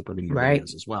shots to put in your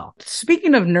videos as well.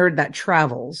 Speaking of nerd that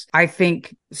travels, I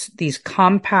think these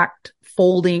compact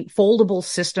foldable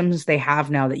systems they have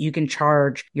now that you can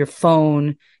charge your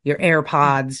phone, your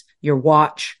AirPods, your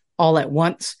watch all at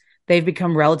once, they've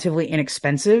become relatively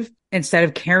inexpensive. Instead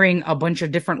of carrying a bunch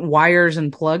of different wires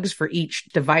and plugs for each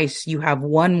device, you have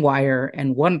one wire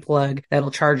and one plug that'll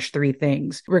charge 3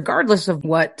 things. Regardless of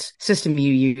what system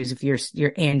you use, if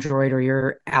you're Android or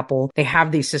your Apple, they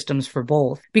have these systems for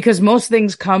both. Because most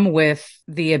things come with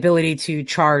the ability to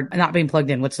charge, not being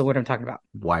plugged in. What's the word I'm talking about?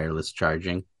 Wireless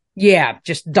charging. Yeah,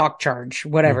 just dock charge,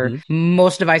 whatever. Mm-hmm.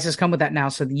 Most devices come with that now,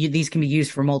 so these can be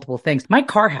used for multiple things. My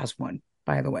car has one,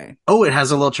 by the way. Oh, it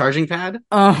has a little charging pad?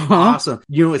 Uh-huh. Awesome.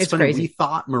 It's funny. Crazy. We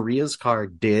thought Maria's car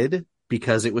did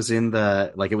because it was in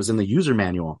the user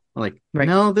manual. We're like,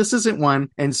 no, this isn't one.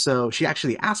 And so she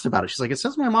actually asked about it. She's like, it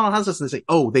says my model has this. And they say,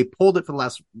 oh, they pulled it for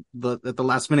at the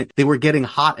last minute. They were getting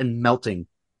hot and melting.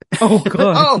 Oh, good.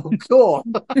 Oh, cool.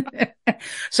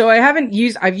 So I've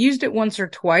used it once or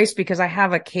twice because I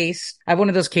have one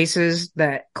of those cases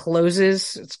that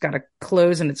closes. It's got a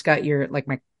close and it's got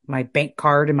my bank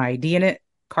card and my ID in it,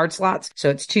 card slots. So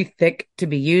it's too thick to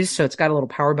be used. So it's got a little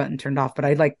power button turned off. But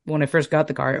when I first got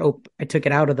the car, I took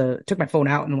my phone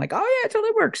out and I'm like, oh yeah, it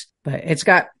totally works. But it's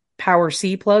got power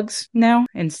C plugs now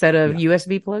instead of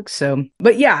USB plugs. So,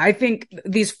 but yeah, I think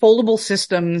these foldable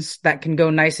systems that can go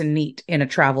nice and neat in a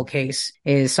travel case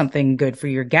is something good for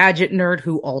your gadget nerd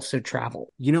who also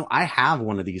travel. I have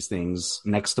one of these things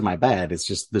next to my bed. It's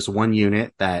just this one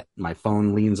unit that my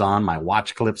phone leans on, my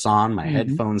watch clips on, my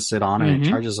headphones sit on, and it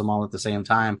charges them all at the same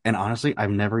time. And honestly,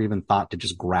 I've never even thought to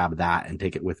just grab that and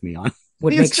take it with me on.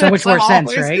 Would make so much more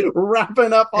sense, right?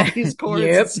 Wrapping up all these cords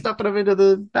and stuffing them into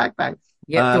the backpack.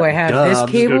 Yep. Do I have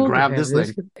this cable? Grab this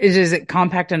thing. Is it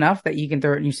compact enough that you can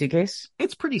throw it in your suitcase?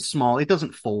 It's pretty small. It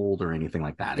doesn't fold or anything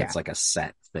like that. Yeah. It's like a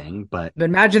set thing, but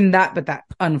imagine that, but that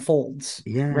unfolds.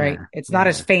 Yeah. Right. It's not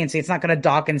as fancy. It's not going to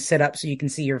dock and sit up so you can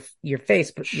see your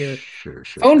face, but your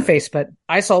phone face. But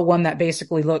I saw one that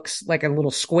basically looks like a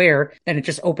little square and it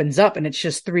just opens up and it's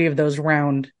just 3 of those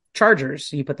round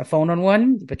chargers. You put the phone on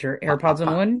one, you put your AirPods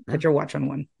on one, put your watch on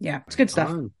one. Yeah. It's good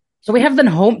stuff. So we have the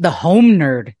home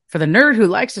nerd for the nerd who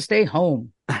likes to stay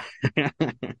home.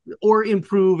 Or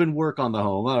improve and work on the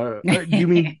home. You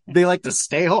mean they like to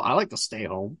stay home? I like to stay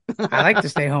home. I like to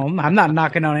stay home. I'm not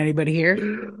knocking on anybody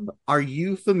here. Are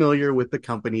you familiar with the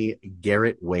company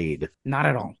Garrett Wade? Not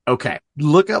at all. Okay.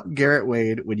 Look up Garrett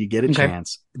Wade when you get a Okay.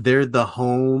 chance. They're the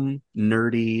home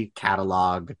nerdy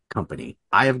catalog company.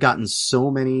 I have gotten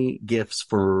so many gifts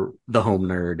for the home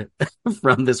nerd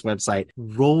from this website.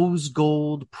 Rose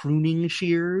gold pruning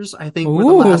shears, I think, were the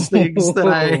last things that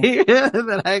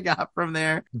that I got from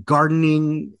there.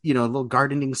 Gardening, little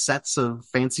gardening sets of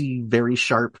fancy, very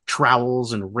sharp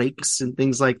trowels and rakes and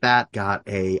things like that. Got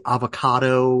a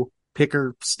avocado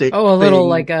picker stick. Oh, a little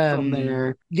like from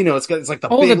there. It's like the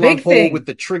the big big pole thing with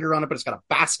the trigger on it, but it's got a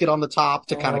basket on the top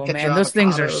to kind of catch your those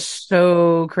things are avocados.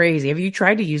 so crazy. Have you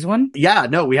tried to use one? Yeah,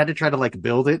 no, we had to try to like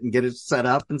build it and get it set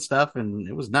up and stuff, and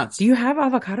it was nuts. Do you have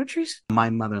avocado trees? My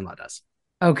mother-in-law does.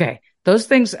 Okay. Those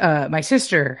things, my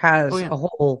sister has a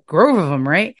whole grove of them,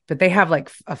 right? But they have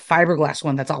like a fiberglass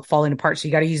one that's all falling apart. So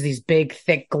you got to use these big,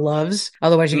 thick gloves.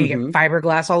 Otherwise, you're going to get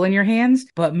fiberglass all in your hands.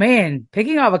 But man,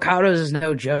 picking avocados is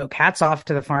no joke. Hats off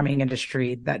to the farming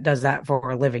industry that does that for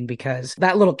a living, because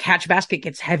that little catch basket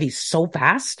gets heavy so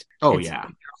fast. Oh, yeah.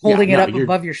 Holding it up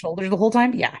above your shoulders the whole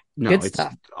time. Yeah. No, good it's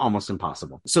stuff. Almost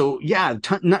impossible. So yeah,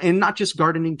 and not just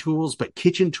gardening tools, but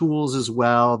kitchen tools as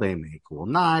well. They make cool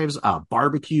knives,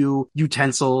 barbecue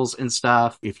utensils and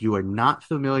stuff. If you are not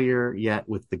familiar yet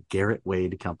with the Garrett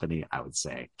Wade company, I would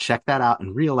say check that out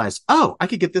and realize, oh, I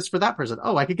could get this for that person.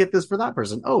 Oh, I could get this for that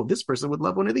person. Oh, this person would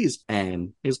love one of these.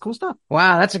 And it's cool stuff.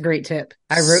 Wow, that's a great tip.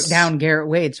 I wrote down Garrett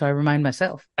Wade, so I remind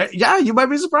myself. Yeah, you might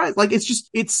be surprised. Like,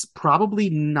 it's probably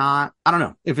not, I don't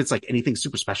know if it's like anything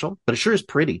super special, but it sure is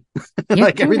pretty.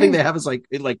 Like everything they have is like,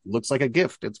 it like looks like a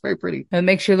gift. It's very pretty. It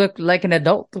makes you look like an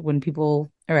adult when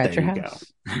people are at your house.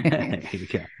 There you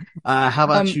go. How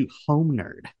about you, home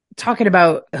nerd? Talking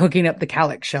about hooking up the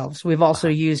Calyx shelves, we've also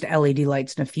used LED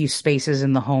lights in a few spaces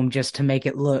in the home just to make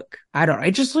it look,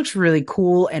 it just looks really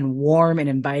cool and warm and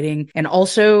inviting. And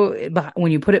also,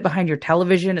 when you put it behind your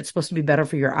television, it's supposed to be better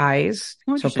for your eyes.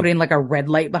 So putting like a red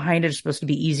light behind it is supposed to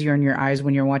be easier on your eyes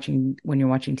when you're watching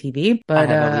TV. But I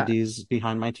have LEDs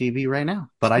behind my TV right now,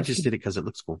 but I just did it because it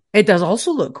looks cool. It does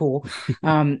also look cool.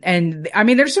 And I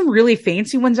mean, there's some really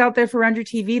fancy ones out there for around your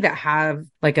TV that have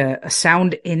like a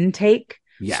sound intake.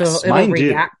 Yes, so it'll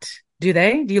react. Do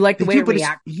they? Do you like the way it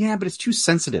reacts? Yeah, but it's too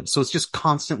sensitive, so it's just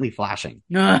constantly flashing.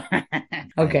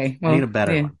 Okay, I need a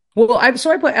better one. Well, I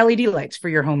put LED lights for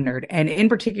your home nerd, and in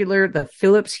particular, the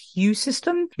Philips Hue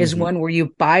system is one where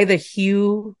you buy the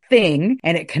Hue thing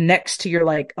and it connects to your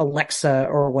like Alexa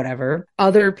or whatever.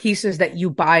 Other pieces that you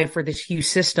buy for this Hue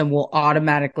system will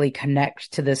automatically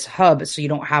connect to this hub, so you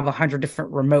don't have 100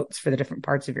 different remotes for the different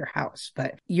parts of your house.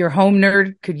 But your home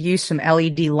nerd could use some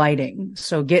LED lighting,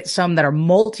 so get some that are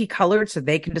multicolored so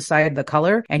they can decide the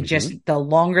color, and just the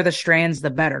longer the strands, the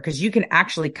better, because you can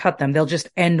actually cut them. They'll just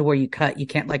end where you cut. You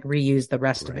can't like reuse the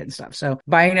rest of it and stuff. So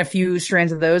buying a few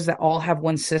strands of those that all have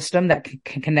one system that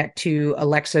can connect to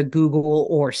Alexa, Google,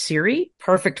 or Siri,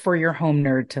 perfect for your home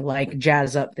nerd to like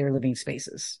jazz up their living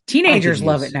spaces. Teenagers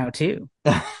love it now too.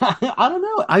 I don't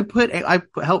know. I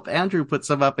helped Andrew put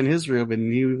some up in his room,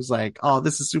 and he was like, "Oh,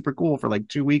 this is super cool," for like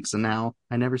 2 weeks, and now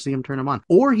I never see him turn them on.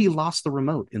 Or he lost the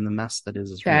remote in the mess that is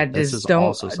his room.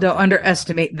 Don't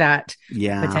underestimate that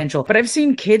potential. But I've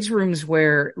seen kids' rooms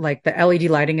where like the LED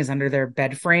lighting is under their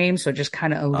bed frame, so it just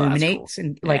kind of illuminates, cool.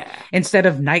 And like instead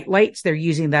of night lights, they're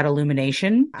using that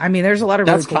illumination. I mean, there's a lot of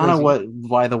that's kind of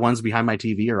why the ones behind my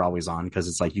TV are always on, because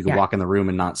it's like you can walk in the room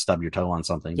and not stub your toe on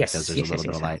something because there's a little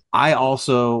bit of light.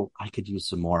 I could use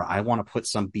some more. I want to put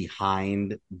some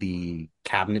behind the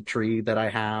cabinetry that I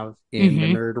have in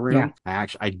the nerd room.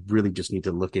 I really just need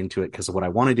to look into it, because what I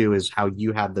want to do is how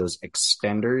you have those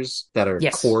extenders that are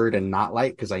cord and not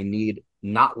light, because I need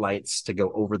not lights to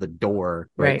go over the door,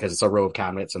 right? Because it's a row of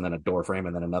cabinets and then a door frame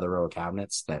and then another row of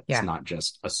cabinets. That's not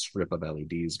just a strip of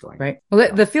LEDs going. Right.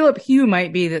 Well, the Philips Hue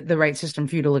might be the right system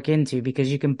for you to look into,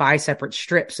 because you can buy separate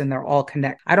strips and they're all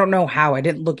connected. I don't know how. I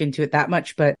didn't look into it that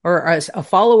much, but a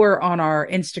follower on our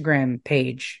Instagram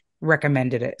page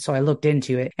recommended it, so I looked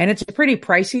into it, and it's a pretty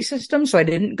pricey system, so I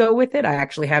didn't go with it. I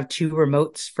actually have 2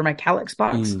 remotes for my Calyx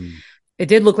box. It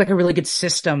did look like a really good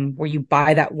system where you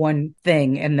buy that one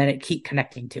thing and then it keep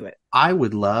connecting to it.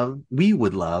 We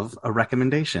would love a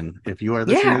recommendation. If you are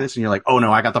listening to this and you're like, oh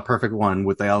no, I got the perfect one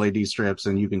with the LED strips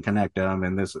and you can connect them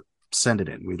and this, send it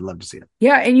in. We'd love to see it.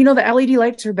 Yeah. And the LED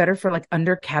lights are better for like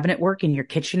under cabinet work in your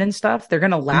kitchen and stuff. They're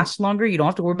going to last longer. You don't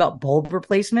have to worry about bulb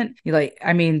replacement.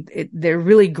 They're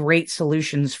really great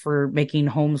solutions for making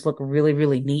homes look really,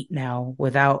 really neat now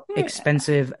without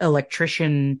expensive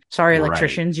electricians.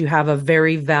 You have a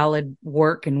very valid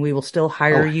work and we will still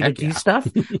hire you to do stuff.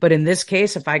 But in this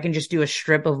case, if I can just do a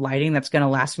strip of lighting that's going to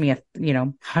last me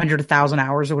 100,000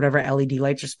 hours or whatever LED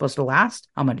lights are supposed to last,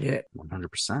 I'm going to do it.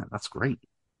 100%. That's great.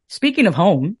 Speaking of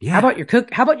home, Yeah. how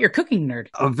about your cooking nerd?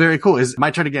 Oh, very cool. Is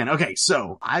my turn again. Okay.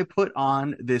 So I put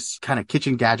on this kind of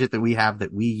kitchen gadget that we have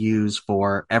that we use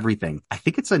for everything. I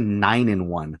think it's a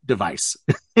 9-in-1 device.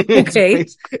 Okay.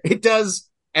 It does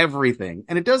everything,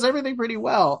 and it does everything pretty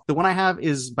well. The one I have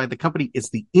is by the company. It's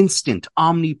the Instant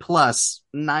Omni Plus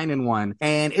 9-in-1,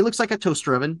 and it looks like a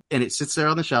toaster oven, and it sits there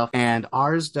on the shelf. And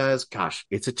ours does, gosh,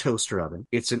 it's a toaster oven.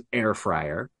 It's an air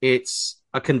fryer. It's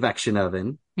a convection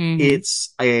oven. Mhm.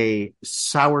 It's a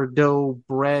sourdough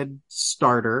bread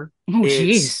starter. Oh, It's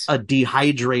jeez. a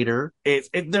dehydrator.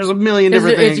 There's a million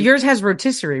different things. Yours has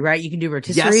rotisserie, right? You can do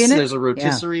rotisserie Yes, in it? there's a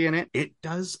rotisserie in it. It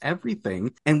does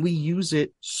everything. And we use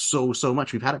it so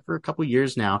much. We've had it for a couple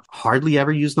years now. Hardly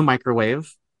ever use the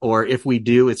microwave. Or if we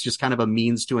do, it's just kind of a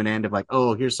means to an end of like,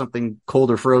 oh, here's something cold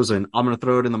or frozen. I'm going to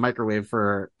throw it in the microwave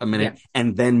for a minute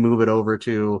and then move it over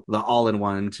to the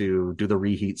all-in-one to do the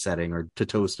reheat setting or to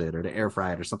toast it or to air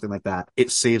fry it or something like that.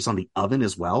 It saves on the oven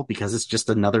as well because it's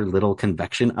just another little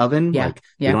convection oven. Yeah. Like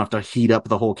you don't have to heat up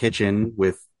the whole kitchen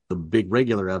with the big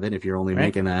regular oven if you're only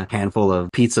making a handful of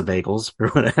pizza bagels or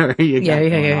whatever you got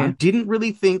going on. Didn't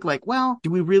really think like, well, do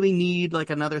we really need like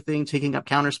another thing taking up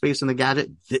counter space in the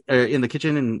gadget in the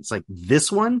kitchen? And it's like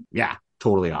this one. Yeah.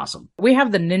 Totally awesome. We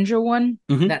have the Ninja one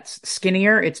that's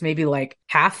skinnier. It's maybe like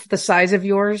half the size of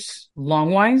yours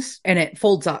long-wise, and it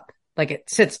folds up. Like it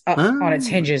sits up on its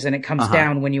hinges and it comes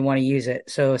down when you want to use it.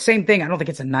 So same thing. I don't think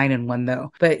it's a 9-in-1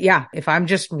 though. But yeah, if I'm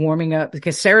just warming up,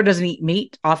 because Sarah doesn't eat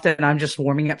meat, often I'm just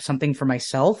warming up something for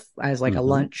myself as like a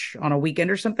lunch on a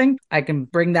weekend or something. I can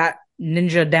bring that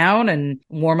Ninja down and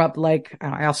warm up like,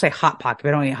 I'll say Hot Pocket, but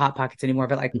I don't eat Hot Pockets anymore,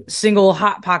 but like single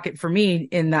Hot Pocket for me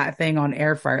in that thing on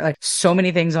air fryer. Like so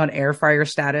many things on air fryer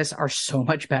status are so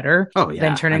much better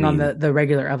than turning on the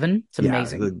regular oven. It's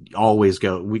amazing. Always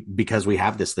because we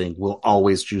have this thing, we'll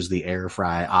always choose the air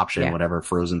fry option, whatever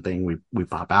frozen thing we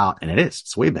pop out, and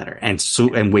it's way better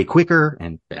and way quicker.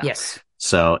 And yes.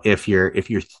 So if you're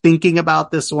thinking about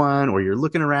this one, or you're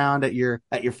looking around at your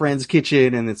friend's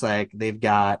kitchen and it's like they've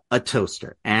got a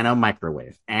toaster and a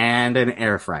microwave and an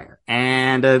air fryer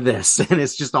and this, and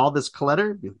it's just all this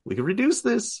clutter, we can reduce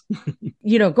this.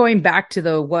 Going back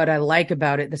to what I like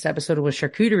about it, this episode was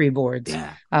charcuterie boards.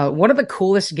 Yeah. One of the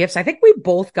coolest gifts, I think we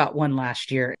both got one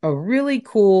last year, a really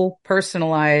cool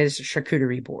personalized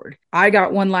charcuterie board. I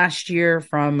got one last year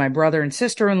from my brother and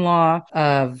sister-in-law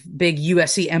of big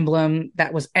USC emblem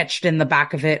that was etched in the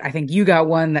back of it. I think you got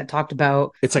one that talked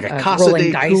about it's like a Casa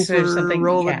de dice Cooper or something.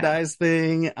 Rolling dice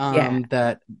thing.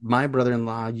 That my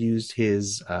brother-in-law used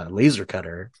his laser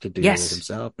cutter to do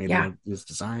himself. Made his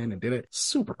design and did it.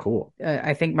 Super cool.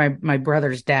 I think my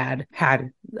brother's dad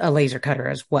had a laser cutter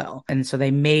as well, and so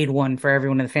they made one for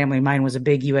everyone in the family. Mine was a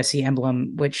big USC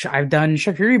emblem, which I've done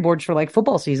charcuterie boards for like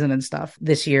football season and stuff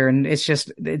this year, and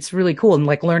it's really cool. And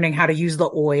like learning how to use the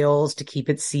oils to keep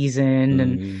it seasoned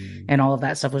and all of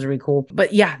that stuff was really cool.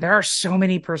 But yeah, there are so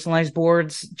many personalized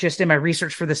boards. Just in my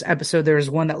research for this episode, there was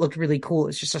one that looked really cool.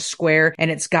 It's just a square and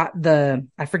it's got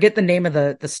I forget the name of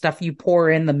the stuff you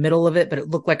pour in the middle of it, but it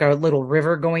looked like a little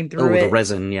river going through it. The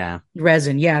resin. Yeah.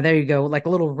 Resin. Yeah. There you go. Like a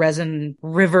little resin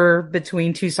river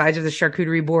between two sides of the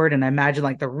charcuterie board. And I imagine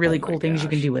like the really cool things you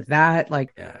can do with that.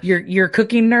 Like your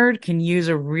cooking nerd can use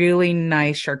a really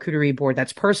nice charcuterie board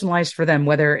that's personalized for them,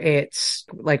 whether it's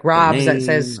like Rob's that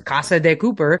says Casa de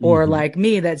Cooper or like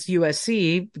me, that's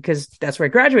USC, because that's where I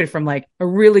graduated from. Like a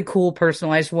really cool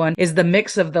personalized one is the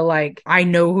mix of the like, I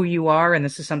know who you are and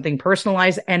this is something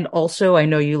personalized, and also I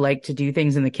know you like to do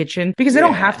things in the kitchen, because they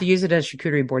don't have to use it as a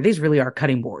charcuterie board. These really are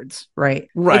cutting boards, right?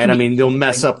 Right. I mean, you'll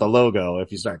mess up the logo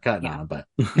if you start cutting on it, but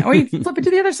or you flip it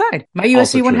to the other side. My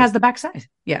USC one has the back side.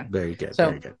 Yeah. Very good. So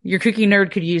very good. Your cookie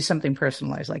nerd could use something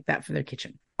personalized like that for their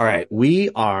kitchen. All right.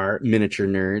 We are miniature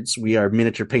nerds. We are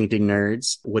miniature painting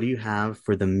nerds. What do you have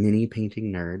for the mini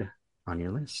painting nerd on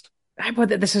your list?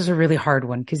 This is a really hard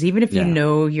one, because even if you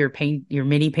know your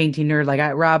mini painting nerd, like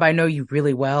Rob, I know you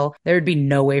really well. There would be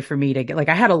no way for me to get, like,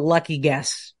 I had a lucky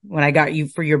guess when I got you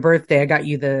for your birthday. I got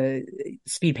you the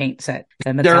speed paint set.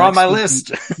 They're on my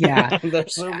list. Yeah. They're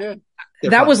so good.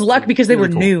 That was luck because they were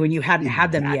new and you hadn't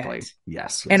had them yet.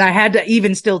 Yes. And I had to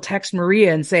even still text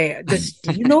Maria and say,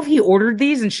 do you know if he ordered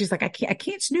these? And she's like, I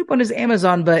can't snoop on his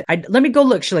Amazon, but let me go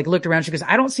look. She like looked around. She goes,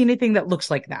 I don't see anything that looks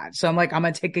like that. So I'm like, I'm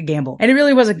going to take a gamble. And it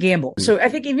really was a gamble. So I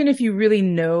think even if you really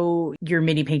know your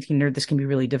mini painting nerd, this can be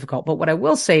really difficult. But what I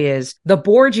will say is the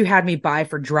board you had me buy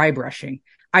for dry brushing,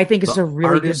 I think it's a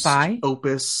really good buy.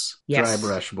 Opus dry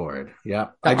brush board.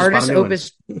 Yeah. The Artist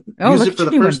Opus. Oh, use it for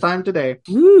the first time today.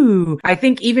 Ooh. I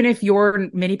think even if your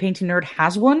mini painting nerd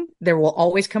has one, there will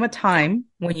always come a time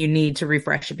when you need to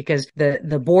refresh it, because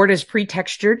the board is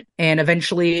pre-textured and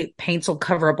eventually paints will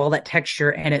cover up all that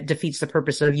texture and it defeats the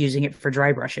purpose of using it for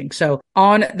dry brushing. So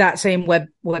on that same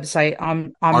website,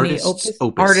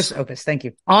 Artist Opus, thank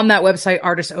you. On that website,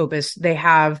 Artist Opus, they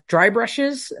have dry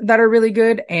brushes that are really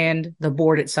good and the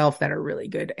board itself that are really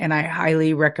good. And I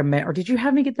highly recommend, or did you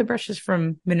have me get the brushes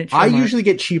from Miniature I Mart? usually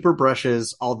get cheaper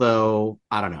brushes, although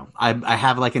I don't know. I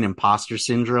have like an imposter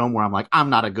syndrome where I'm like, I'm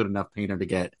not a good enough painter to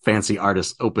get fancy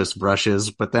Artist Opus brushes.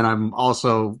 But then I'm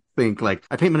also think like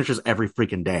I paint miniatures every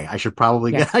freaking day. I should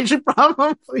probably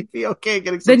be okay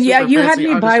getting some. Then you had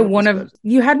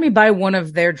me buy one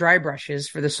of their dry brushes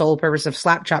for the sole purpose of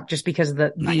slap chop, just because of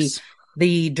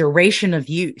the duration of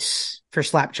use for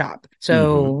slap chop.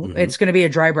 So it's going to be a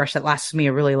dry brush that lasts me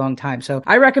a really long time. So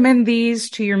I recommend these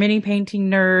to your mini painting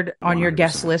nerd on 100%. Your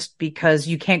guest list, because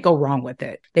you can't go wrong with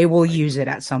it. They will use it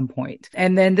at some point.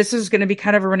 And then this is going to be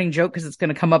kind of a running joke because it's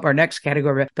going to come up our next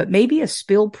category, but maybe a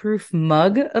spill-proof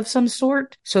mug of some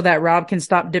sort so that Rob can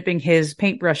stop dipping his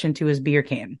paintbrush into his beer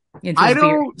can. I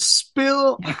don't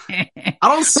spill. I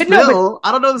don't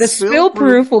don't know. The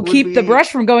spill-proof will keep the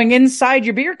brush from going inside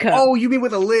your beer cup. Oh, you mean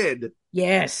with a lid?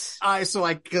 Yes.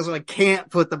 Because I can't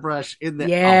put the brush in there.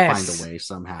 Yes. I'll find a way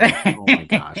somehow. Oh my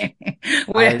gosh.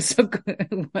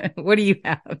 What do you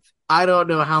have? I don't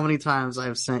know how many times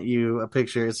I've sent you a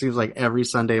picture. It seems like every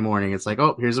Sunday morning, it's like,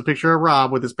 oh, here's a picture of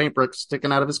Rob with his paintbrush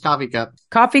sticking out of his coffee cup.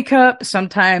 Coffee cup,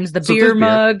 sometimes the beer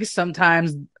mug,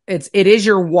 sometimes it is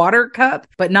your water cup,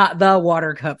 but not the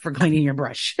water cup for cleaning your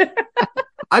brush.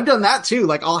 I've done that too.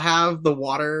 Like I'll have the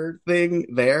water thing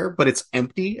there, but it's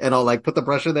empty, and I'll like put the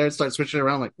brush in there and start switching it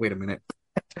around. Like, wait a minute,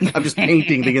 I'm just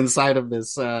painting the inside of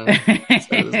this.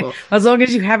 As long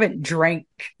as you haven't drank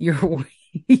your.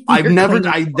 I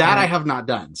have not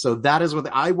done. So that is what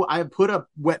I put a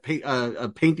wet paint, a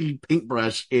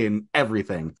paintbrush in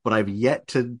everything, but I've yet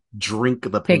to drink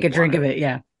the paint. Take a drink of it.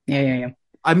 Yeah.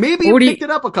 I maybe picked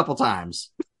it up a couple times.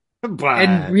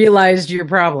 And realized your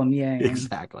problem. Yeah.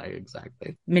 Exactly.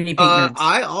 Mini paint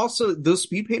those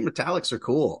speed paint metallics are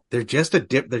cool. They're just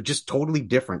they're just totally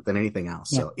different than anything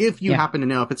else. Yeah. So if you happen to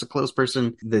know, if it's a close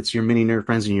person that's your mini nerd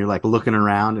friends and you're like looking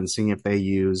around and seeing if they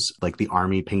use like the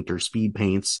Army Painter speed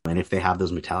paints and if they have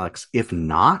those metallics, if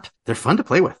not, they're fun to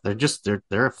play with.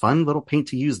 They're a fun little paint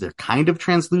to use. They're kind of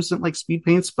translucent like speed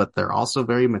paints, but they're also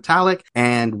very metallic.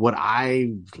 And what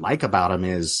I like about them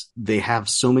is they have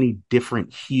so many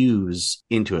different hues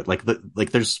into it. Like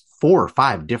there's 4 or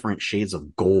 5 different shades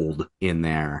of gold in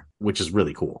there, which is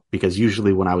really cool, because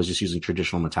usually when I was just using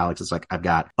traditional metallics, it's like I've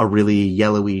got a really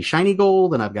yellowy shiny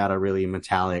gold and I've got a really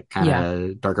metallic kind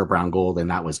of darker brown gold,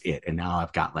 and that was it. And now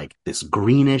I've got like this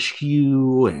greenish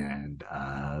hue and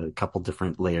a couple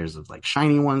different layers of like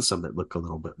shiny ones, some that look a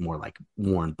little bit more like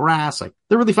worn brass. Like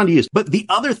they're really fun to use. But the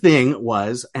other thing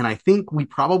was, and I think we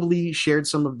probably shared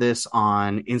some of this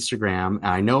on Instagram, and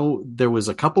I know there was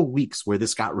a couple weeks where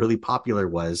this got really popular,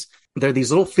 was they're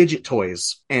these little fidget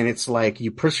toys, and it's like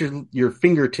you push your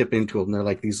fingertip into them. They're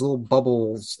like these little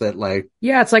bubbles that like...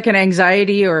 Yeah, it's like an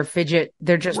anxiety or a fidget.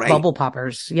 They're just bubble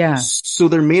poppers. Yeah. So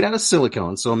they're made out of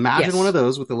silicone. So imagine one of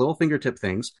those with the little fingertip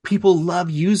things. People love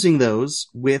using those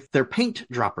with their paint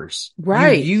droppers.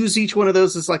 Right. You use each one of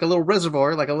those as like a little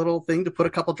reservoir, like a little thing to put a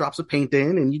couple drops of paint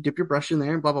in, and you dip your brush in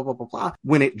there and blah, blah, blah, blah, blah.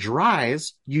 When it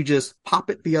dries, you just pop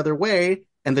it the other way,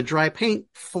 and the dry paint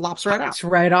flops right out. It's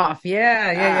right off.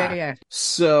 Yeah.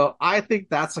 So I think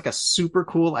that's like a super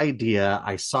cool idea.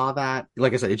 I saw that.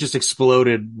 Like I said, it just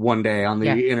exploded one day on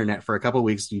the internet for a couple of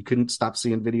weeks. You couldn't stop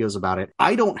seeing videos about it.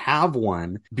 I don't have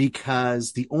one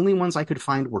because the only ones I could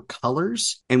find were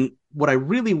colors. And what I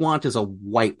really want is a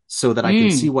white so that I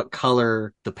can see what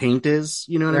color the paint is.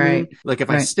 You know what I mean? Like if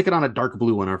I stick it on a dark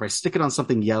blue one, or if I stick it on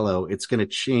something yellow, it's going to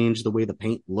change the way the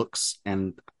paint looks.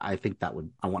 And I think I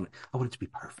want it to be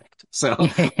perfect. So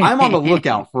I'm on the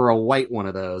lookout for a white one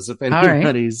of those. If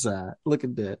anybody's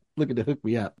looking to hook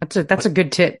me up. That's a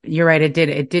good tip. You're right.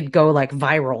 It did go like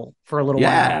viral for a little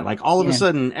while. Yeah. Like all of a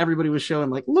sudden everybody was showing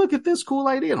like, look at this cool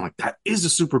idea. And I'm like, that is a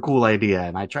super cool idea.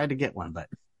 And I tried to get one, but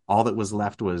all that was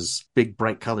left was big,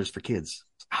 bright colors for kids.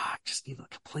 I just need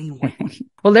like a plain white one.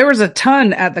 Well, there was a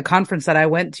ton at the conference that I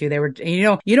went to. They were,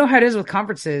 you know how it is with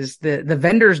conferences. The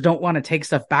vendors don't want to take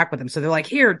stuff back with them. So they're like,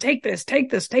 here, take this.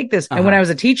 And when I was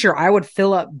a teacher, I would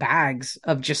fill up bags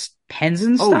of just pens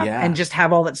and stuff and just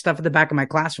have all that stuff at the back of my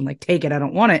classroom. Like, take it. I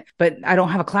don't want it, but I don't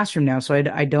have a classroom now. So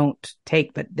I don't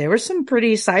take, but there were some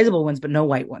pretty sizable ones, but no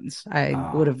white ones.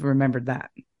 I would have remembered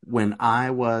that. When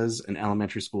I was an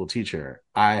elementary school teacher,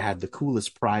 I had the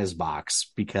coolest prize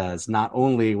box because not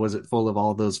only was it full of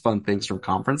all those fun things from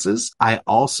conferences, I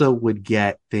also would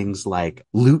get things like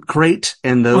Loot Crate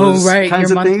and those kinds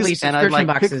your of monthly things. And I'd subscription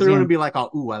like pick boxes, through yeah. and be like, oh,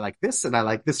 ooh, I like this and I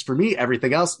like this for me.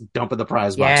 Everything else, dump in the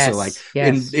prize box. Yes, So like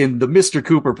yes. in the Mr.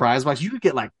 Cooper prize box, you could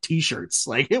get like t-shirts.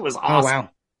 Like it was awesome. Oh, wow.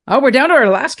 Oh, we're down to our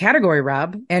last category,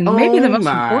 Rob, and maybe the Oh most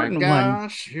my important one.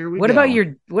 gosh, here we What go.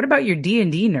 about your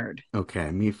D&D nerd?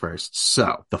 Okay, me first.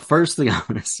 So the first thing I'm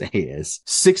going to say is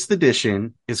 6th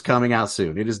edition is coming out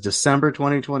soon. It is December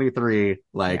 2023.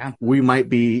 Like Yeah. we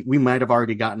might have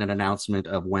already gotten an announcement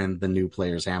of when the new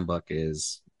player's handbook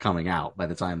is coming out by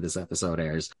the time this episode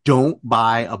airs. Don't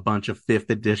buy a bunch of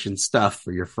 5th edition stuff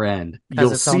for your friend.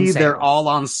 You'll see they're all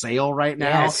on sale right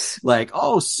now. Yes. Like,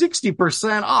 oh,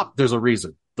 60% off. There's a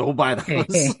reason. Don't buy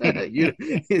those.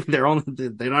 They're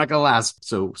not gonna last.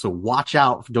 So watch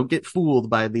out. Don't get fooled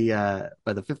by the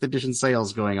 5th edition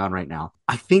sales going on right now.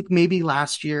 I think maybe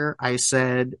last year I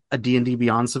said a D&D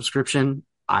Beyond subscription.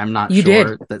 I'm not You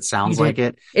sure. did. That sounds like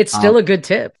it. It's still a good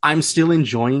tip. I'm still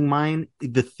enjoying mine.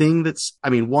 The thing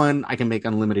one, I can make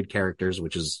unlimited characters,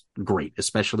 which is great,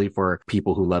 especially for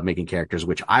people who love making characters,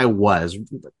 which I was.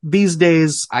 These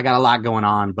days, I got a lot going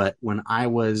on, but when I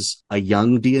was a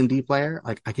young D&D player,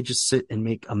 like I could just sit and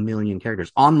make a million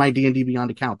characters. On my D&D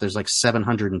Beyond account, there's like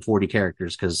 740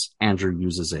 characters because Andrew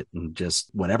uses it and just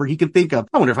whatever he can think of.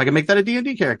 I wonder if I can make that a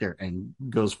D&D character, and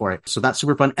goes for it. So that's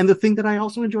super fun. And the thing that I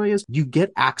also enjoy is you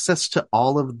get access to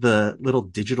all of the little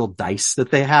digital dice that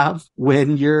they have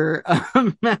when you're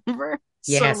a member.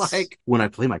 Yes. So like when I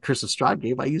play my Curse of Strahd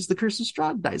game, I use the Curse of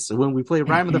Strahd dice. So when we play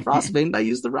Rime of the Frostbane, I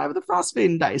use the Rime of the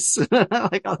Frostbane dice.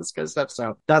 Like all this kind of stuff.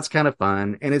 So that's kind of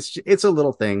fun. And it's a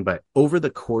little thing, but over the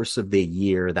course of the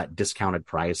year, that discounted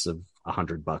price of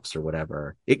 $100 or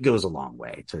whatever, it goes a long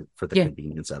way for the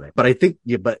convenience of it. But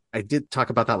I did talk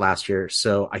about that last year.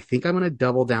 So I think I'm going to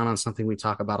double down on something we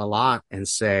talk about a lot and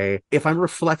say, if I'm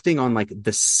reflecting on like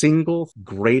the single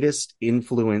greatest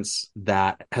influence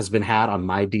that has been had on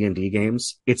my D&D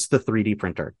games, it's the 3D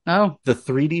printer. Oh, The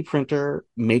 3D printer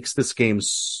makes this game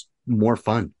more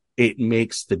fun. It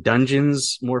makes the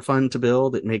dungeons more fun to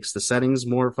build. It makes the settings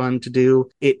more fun to do.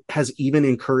 It has even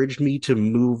encouraged me to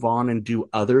move on and do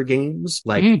other games.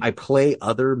 Like I play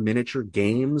other miniature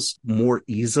games more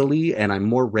easily, and I'm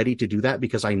more ready to do that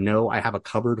because I know I have a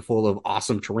cupboard full of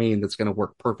awesome terrain that's going to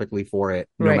work perfectly for it,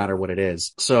 no matter what it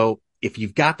is. So if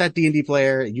you've got that D&D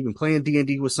player, you've been playing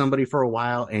D&D with somebody for a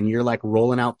while, and you're like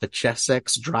rolling out the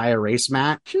Chessex dry erase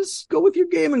mat, just go with your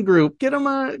gaming group. Get them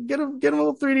a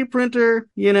little 3D printer,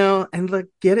 and like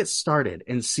get it started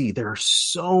and see. There are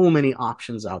so many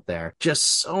options out there,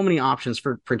 just so many options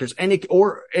for printers. And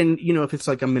if it's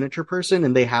like a miniature person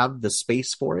and they have the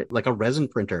space for it, like a resin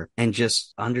printer, and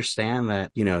just understand that,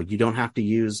 you don't have to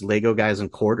use Lego guys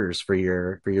and quarters for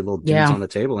your little dudes on the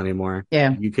table anymore.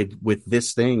 Yeah. You could, with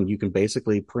this thing, you can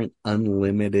basically print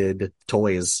unlimited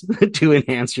toys to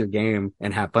enhance your game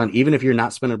and have fun. Even if you're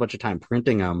not spending a bunch of time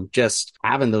printing them, just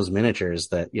having those miniatures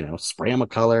that, spray them a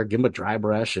color, give them a dry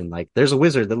brush, and like, there's a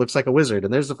wizard that looks like a wizard,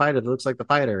 and there's the fighter that looks like the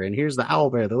fighter, and here's the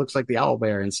owlbear that looks like the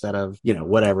owlbear, instead of,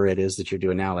 whatever it is that you're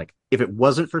doing now. Like, if it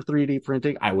wasn't for 3D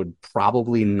printing, I would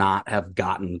probably not have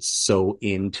gotten so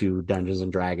into Dungeons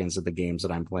and Dragons and the games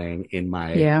that I'm playing in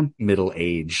my middle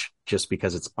age, just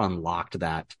because it's unlocked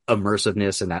that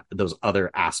immersiveness and those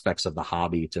other aspects of the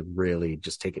hobby to really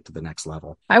just take it to the next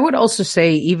level. I would also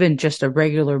say even just a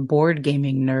regular board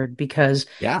gaming nerd, because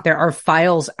there are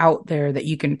files out there that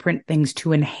you can print things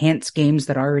to enhance games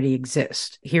that already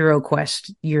exist. Hero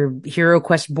Quest, your Hero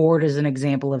Quest board is an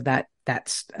example of that.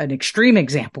 That's an extreme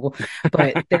example,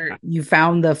 but you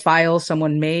found the file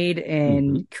someone made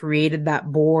and created that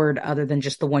board other than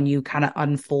just the one you kind of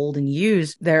unfold and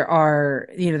use. There are,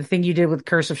 the thing you did with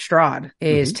Curse of Strahd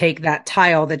is take that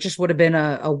tile that just would have been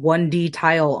a 1D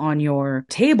tile on your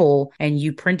table, and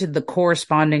you printed the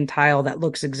corresponding tile that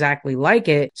looks exactly like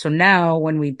it. So now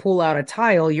when we pull out a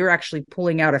tile, you're actually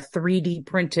pulling out a 3D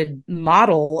printed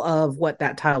model of what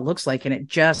that tile looks like. And it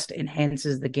just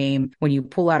enhances the game. When you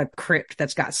pull out a crypt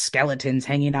that's got skeletons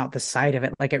hanging out the side of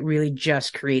it, like it really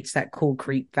just creates that cool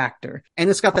creep factor. And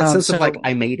it's got that sense of like,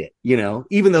 I made it,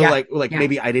 even though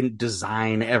maybe I didn't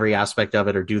design every aspect of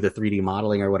it or do the 3D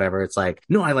modeling or whatever. It's like,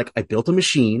 no, I built a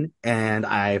machine and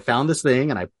I found this thing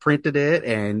and I printed it,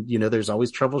 and there's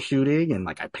always troubleshooting, and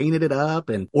like I painted it up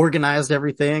and organized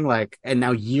everything, like, and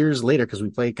now years later, because we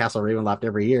play Castle Ravenloft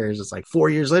every year, it's like 4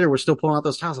 years later, we're still pulling out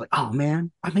those tiles like, oh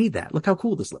man, I made that. Look how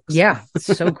cool this looks. Yeah, it's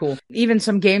so cool. Even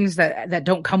some games that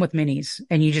don't come with minis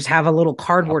and you just have a little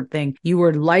cardboard thing, you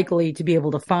are likely to be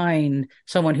able to find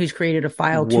someone who's created a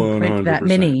file to print that 100%.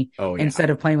 mini Oh, yeah. instead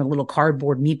of playing with a little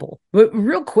cardboard meeple. But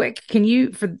real quick, can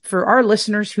you, for our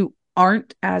listeners who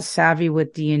aren't as savvy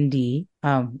with D&D,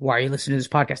 why are you listening to this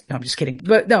podcast? No, I'm just kidding.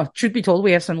 But no, truth be told,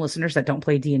 we have some listeners that don't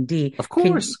play D&D. Of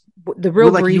course. The real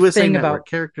We're like brief USA thing Network. about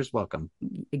Characters welcome.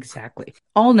 exactly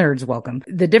all nerds welcome.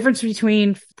 The difference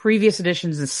between previous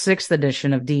editions and 6th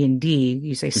edition of D&D,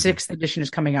 you say 6th edition is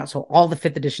coming out, so all the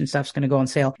 5th edition stuff's going to go on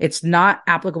sale. It's not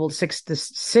applicable to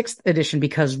 6th edition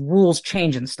because rules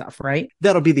change and stuff, right?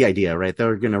 That'll be the idea, right?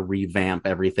 They're going to revamp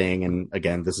everything. And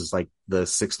again, this is like the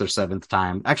 6th or 7th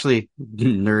time. Actually,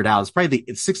 nerd out. It's probably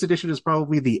the 6th edition is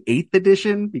probably the 8th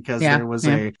edition because there was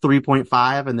a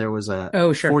 3.5 and there was a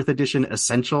 4th edition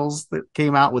Essentials that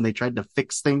came out when they tried to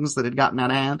fix things that had gotten out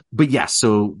of hand. But yes,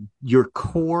 so your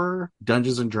core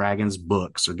Dungeons and Dragons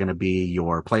books are going to be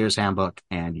your Player's Handbook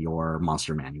and your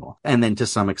Monster Manual. And then to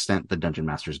some extent, the Dungeon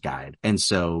Master's Guide. And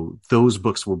so those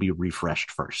books will be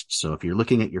refreshed first. So if you're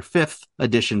looking at your 5th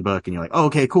edition book and you're like, oh,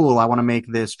 okay, cool, I want to make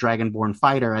this Dragonborn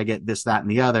fighter, I get this, that,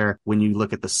 and the other. When you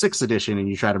look at the 6th edition and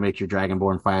you try to make your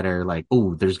Dragonborn fighter, like,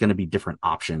 oh, there's going to be different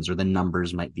options or the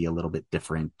numbers might be a little bit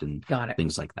different and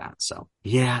things like that. So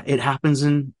yeah, it happens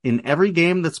in every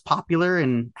game that's popular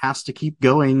and has to keep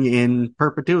going in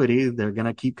perpetuity. They're going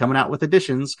to keep coming out with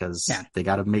editions because they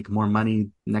got to make more money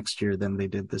next year than they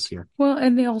did this year. Well,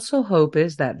 and the also hope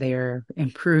is that they're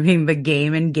improving the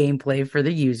game and gameplay for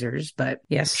the users. But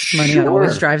yes, money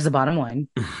always drives the bottom line.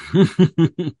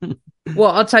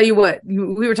 Well, I'll tell you what,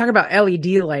 we were talking about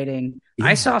LED lighting. Yeah.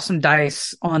 I saw some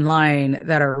dice online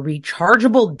that are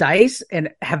rechargeable dice and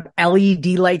have LED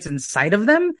lights inside of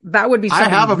them. That would be something. I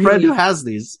have a friend who has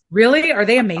these. Really? Are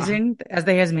they amazing? As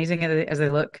they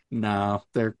look? No,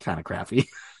 they're kind of crappy.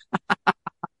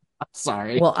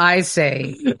 Sorry. Well, I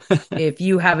say if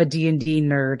you have a D&D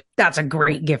nerd, that's a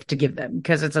great gift to give them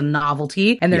because it's a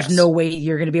novelty and there's no way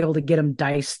you're going to be able to get them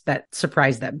dice that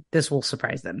surprise them. This will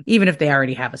surprise them, even if they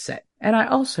already have a set. And I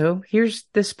also, here's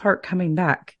this part coming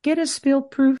back, get a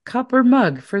spill-proof cup or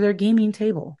mug for their gaming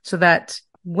table so that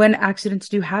when accidents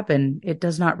do happen, it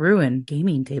does not ruin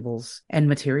gaming tables and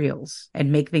materials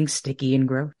and make things sticky and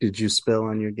gross. Did you spill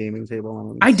on your gaming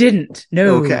table? I didn't.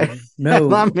 No. Okay. No. I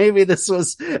thought maybe this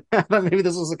was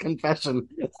a confession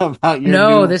about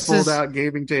your new fold-out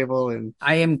gaming table. And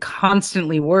I am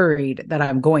constantly worried that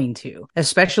I'm going to,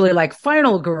 especially like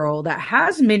Final Girl that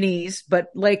has minis, but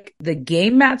like the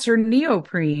game mats are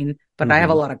neoprene. But I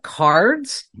have a lot of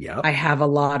cards. Yep. I have a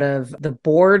lot of the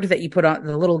board that you put on,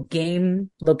 the little game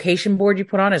location board you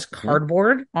put on is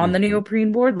cardboard on the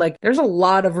neoprene board. Like there's a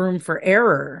lot of room for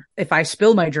error. If I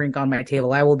spill my drink on my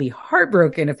table, I will be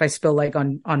heartbroken if I spill like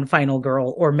on Final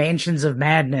Girl or Mansions of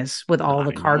Madness with all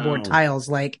the cardboard tiles.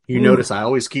 Like notice I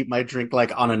always keep my drink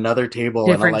like on another table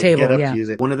different and I table, get up to use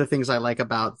it. One of the things I like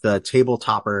about the table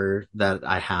topper that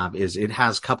I have is it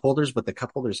has cup holders, but the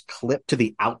cup holders clip to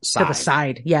the outside. To the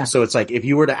side, yeah. So it's like if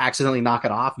you were to accidentally knock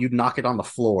it off, you'd knock it on the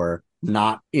floor,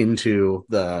 not into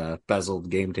the bezeled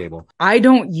game table. I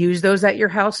don't use those at your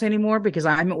house anymore because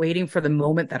I'm waiting for the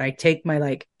moment that I take my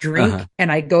like drink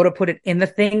and I go to put it in the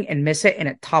thing and miss it and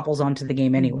it topples onto the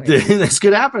game anyway. This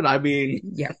could happen. I mean,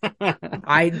 yeah,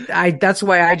 I that's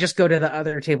why I just go to the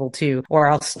other table too, or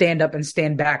I'll stand up and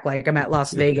stand back like I'm at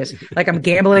Las Vegas, like I'm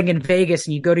gambling in Vegas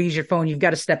and you go to use your phone. You've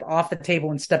got to step off the table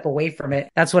and step away from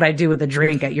it. That's what I do with a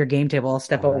drink at your game table. I'll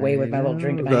step away with my little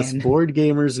drink in my hand. Us board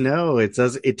gamers know it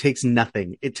takes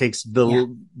nothing. It takes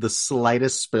the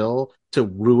slightest spill to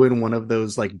ruin one of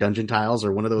those like dungeon tiles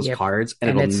or one of those cards and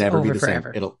it'll never be the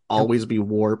forever. same. It'll always be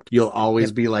warped. You'll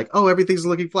always be like, oh, everything's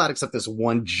looking flat except this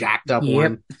one jacked up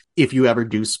one. If you ever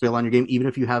do spill on your game, even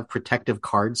if you have protective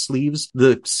card sleeves,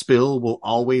 the spill will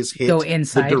always hit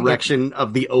the direction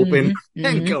of the open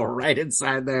and go right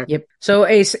inside there. Yep. So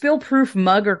a spill-proof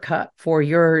mug or cup for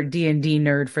your D&D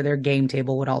nerd for their game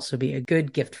table would also be a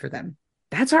good gift for them.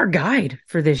 That's our guide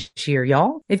for this year,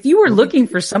 y'all. If you were looking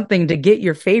for something to get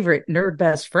your favorite nerd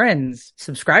best friends,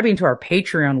 subscribing to our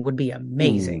Patreon would be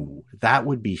amazing. Ooh, that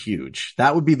would be huge.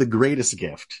 That would be the greatest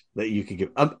gift that you could give.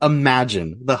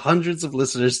 Imagine the hundreds of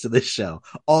listeners to this show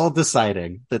all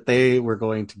deciding that they were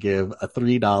going to give a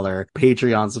 $3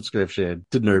 Patreon subscription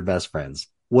to Nerd Best Friends.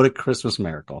 What a Christmas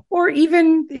miracle. Or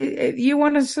even you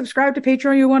want to subscribe to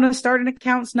Patreon, you want to start an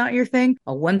account, it's not your thing.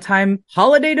 A one-time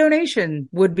holiday donation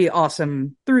would be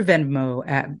awesome through Venmo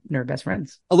at Nerd Best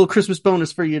Friends. A little Christmas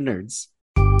bonus for you nerds.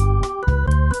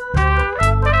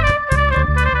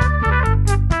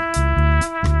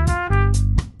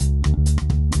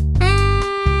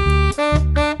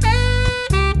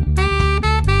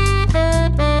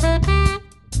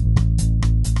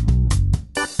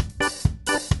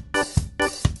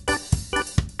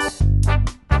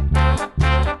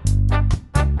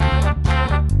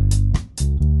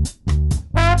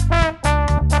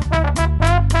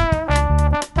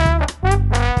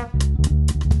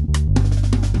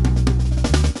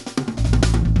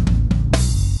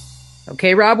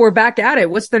 Okay, Rob, we're back at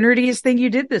it. What's the nerdiest thing you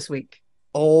did this week?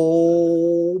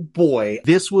 Oh boy.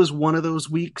 This was one of those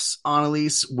weeks,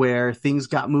 Annalise, where things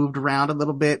got moved around a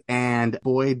little bit, and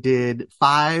boy, did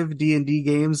 5 D&D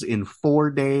games in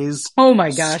 4 days. Oh my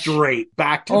gosh. Straight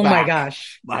back to back. Oh my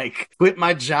gosh. Like, quit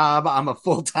my job. I'm a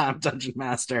full-time dungeon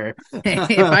master.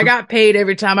 If I got paid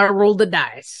every time I rolled the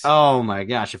dice. Oh my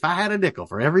gosh. If I had a nickel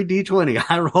for every D20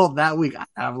 I rolled that week, I'd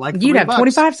have like You'd have $3.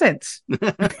 25 cents.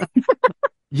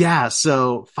 Yeah,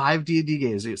 so 5 D&D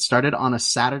games. It started on a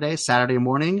Saturday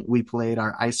morning. We played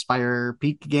our Icefire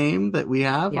Peak game that we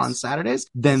have on Saturdays.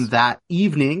 Then that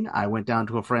evening, I went down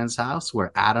to a friend's house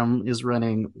where Adam is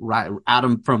running,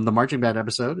 Adam from the Marching Band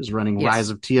episode is running Rise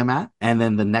of Tiamat. And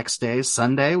then the next day,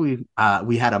 Sunday, we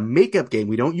had a makeup game.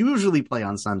 We don't usually play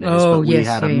on Sundays, but we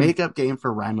had a makeup game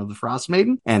for Rime of the Frost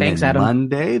Maiden. And then Adam.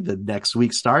 Monday, the next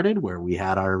week started where we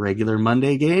had our regular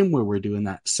Monday game where we're doing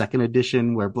that second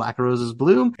edition where Black Roses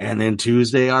Bloom. And then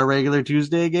Tuesday, our regular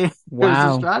Tuesday game.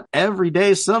 Wow. Every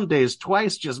day, some days,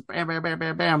 twice, just bam, bam, bam,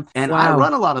 bam, bam. And I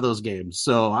run a lot of those games.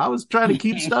 So I was trying to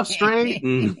keep stuff straight.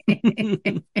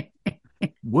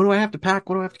 What do I have to pack?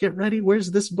 What do I have to get ready? Where's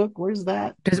this book? Where's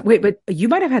that? Wait, but you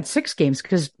might have had 6 games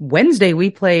because Wednesday we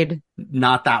played.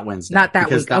 Not that Wednesday. Not that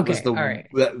because week. That was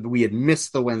the we had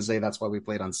missed the Wednesday. That's why we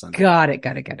played on Sunday. Got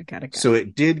it. So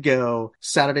it did go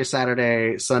Saturday,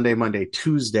 Sunday, Monday,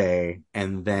 Tuesday,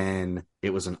 and then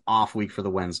it was an off week for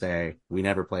the Wednesday. We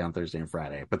never play on Thursday and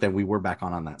Friday, but then we were back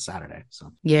on that Saturday.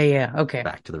 So yeah. Okay.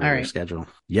 Back to the regular schedule.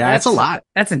 Yeah, it's a lot.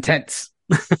 That's intense.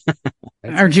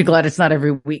 Aren't you glad it's not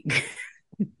every week?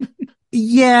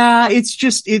 Yeah, it's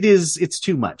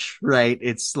too much, right?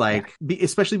 It's like,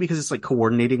 especially because it's like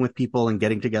coordinating with people and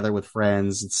getting together with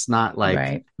friends. It's not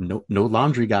like no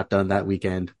laundry got done that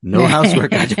weekend. No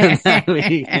housework got done that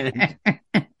weekend.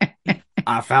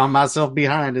 I found myself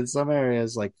behind in some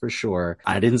areas, like for sure.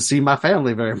 I didn't see my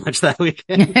family very much that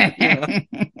weekend.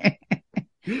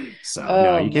 So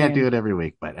no, you can't do it every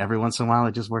week, but every once in a while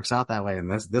it just works out that way.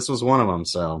 And this was one of them.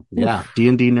 So yeah,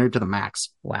 D&D nerd to the max.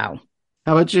 Wow.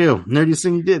 How about you? Nerdiest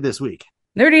thing you did this week?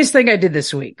 Nerdiest thing I did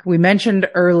this week. We mentioned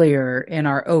earlier in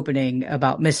our opening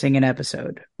about missing an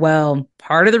episode. Well,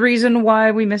 part of the reason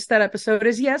why we missed that episode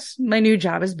is, yes, my new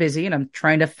job is busy and I'm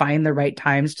trying to find the right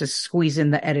times to squeeze in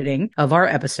the editing of our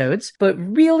episodes. But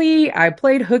really, I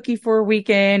played hooky for a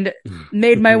weekend,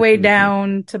 made my way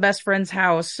down to best friend's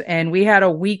house, and we had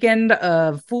a weekend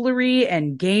of foolery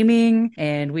and gaming,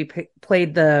 and we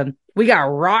played we got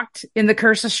rocked in the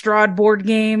Curse of Strahd board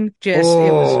game. It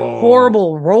was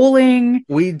horrible rolling.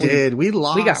 We did. We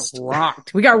lost. We got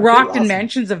rocked. We got rocked in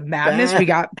Mansions of Madness. We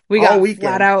got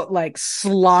flat out like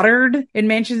slaughtered in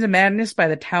Mansions of Madness by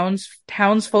the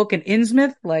townsfolk in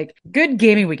Innsmouth. Like, good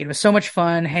gaming weekend. It was so much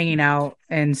fun hanging out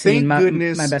and seeing my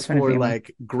best friend for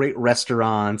like great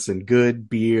restaurants and good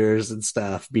beers and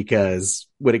stuff, because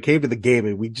when it came to the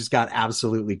gaming, we just got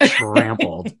absolutely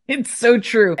trampled. It's so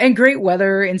true. And great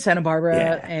weather in Santa Barbara.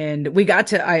 Yeah. And we got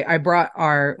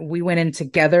to, we went in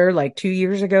together like 2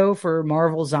 years ago for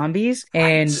Marvel Zombies.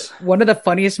 And one of the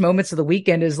funniest moments of the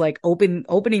weekend is like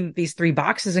opening these 3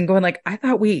 boxes and going like, I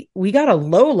thought we got a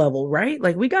low level, right?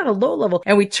 Like we got a low level,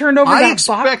 and we turned over that box.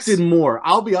 I expected more.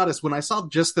 I'll be honest. When I saw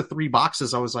just the 3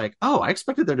 boxes, I was like, oh, I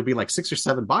expected there to be like 6 or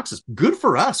 7 boxes. Good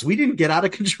for us. We didn't get out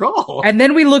of control. And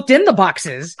then we looked in the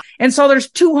boxes and saw there's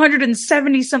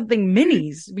 270 something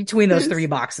minis between those 3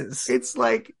 boxes. It's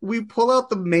like we pull out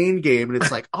the main game and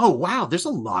it's like, oh wow, there's a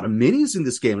lot of minis in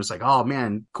this game. It's like, oh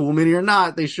man, cool mini or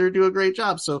not, they sure do a great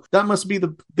job. So that must be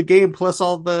the game plus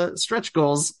all the stretch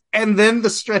goals. And then the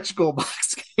stretch goal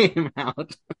box came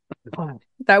out.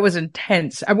 That was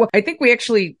intense. I think we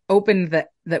actually opened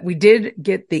that we did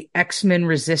get the X-Men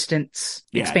Resistance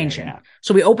expansion. Yeah.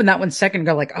 So we opened that one second and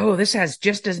go like, oh, this has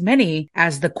just as many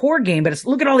as the core game, but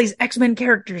look at all these X-Men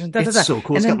characters. And it's so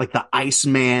cool. It's got like the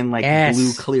Iceman, like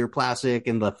blue clear plastic,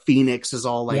 and the Phoenix is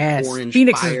all like orange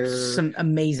Phoenix fire. Is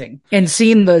amazing. And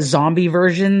seeing the zombie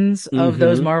versions of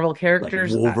those Marvel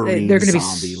characters, like Wolverine, they're going to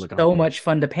be so much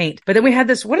fun to paint. But then we had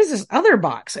this, what is this other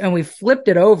box? And we flipped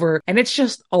it over and it's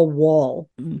just a wall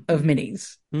of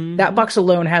minis. That box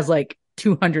alone has like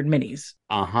 200 minis.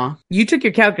 You took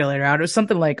your calculator out. It was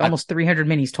something like almost 300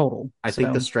 minis total. I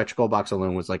think the stretch goal box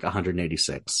alone was like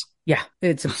 186. Yeah,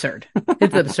 it's absurd.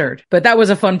 It's absurd. But that was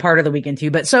a fun part of the weekend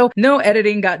too. But so no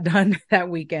editing got done that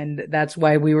weekend. That's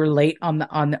why we were late on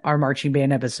our marching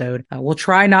band episode. We'll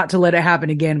try not to let it happen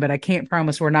again, but I can't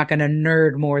promise we're not going to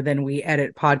nerd more than we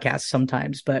edit podcasts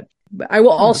sometimes. But I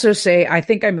will also say, I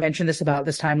think I mentioned this about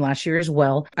this time last year as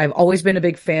well. I've always been a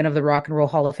big fan of the Rock and Roll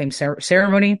Hall of Fame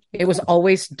ceremony. It was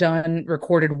always done,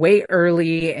 recorded way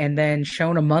early and then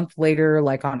shown a month later,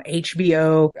 like on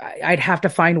HBO. I'd have to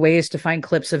find ways to find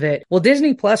clips of it. Well,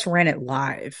 Disney Plus ran it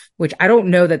live, which I don't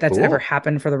know that that's ever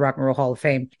happened for the Rock and Roll Hall of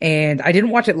Fame. And I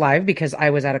didn't watch it live because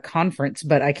I was at a conference,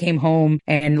 but I came home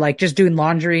and like just doing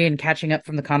laundry and catching up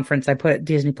from the conference, I put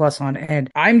Disney Plus on, and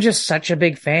I'm just such a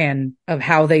big fan of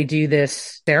how they do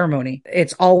this ceremony.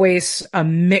 It's always a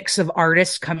mix of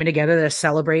artists coming together to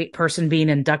celebrate person being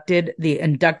inducted. The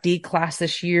inductee class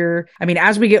this year, I mean,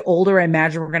 as we get older, I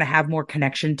imagine we're going to have more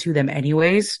connection to them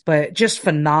anyways, but just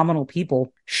phenomenal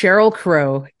people. Sheryl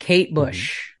Crow, Kate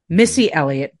Bush, Missy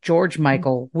Elliott, George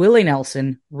Michael, Willie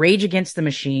Nelson, Rage Against the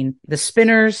Machine, The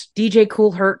Spinners, DJ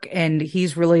Kool Herc, and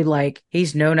he's really like,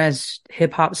 he's known as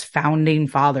hip hop's founding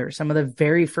father. Some of the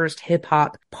very first hip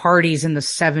hop parties in the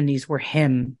 70s were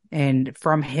him. And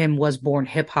from him was born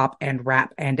hip hop and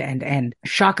rap and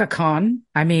Shaka Khan.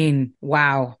 I mean,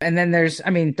 wow. And then there's, I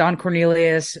mean, Don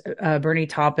Cornelius, Bernie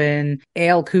Taupin,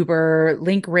 A.L. Cooper,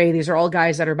 Link Ray. These are all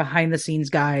guys that are behind the scenes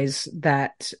guys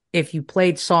that if you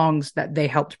played songs that they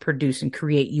helped produce and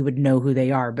create, you would know who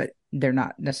they are. But they're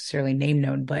not necessarily name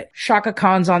known, but Shaka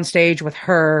Khan's on stage with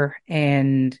her,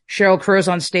 and Sheryl Crow's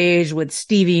on stage with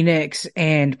Stevie Nicks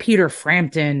and Peter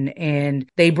Frampton, and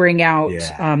they bring out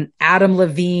Adam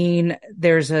Levine.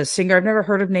 There's a singer I've never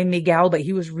heard of named Miguel, but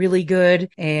he was really good.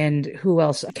 And who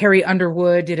else? Carrie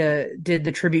Underwood did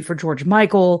the tribute for George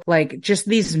Michael. Like, just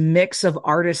these mix of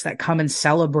artists that come and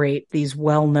celebrate these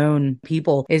well-known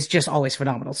people is just always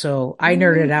phenomenal. So I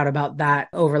nerded out about that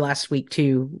over last week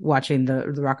too, watching the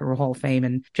Rock and Roll Hall of Fame,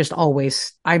 and just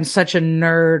always, I'm such a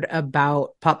nerd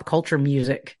about pop culture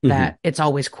music that it's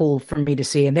always cool for me to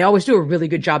see. And they always do a really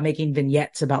good job making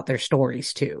vignettes about their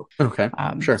stories too. Okay.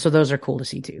 Sure. So those are cool to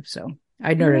see too. So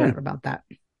I nerded out about that.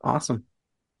 Awesome.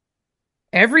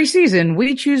 Every season,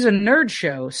 we choose a nerd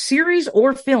show, series,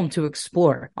 or film to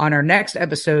explore. On our next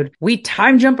episode, we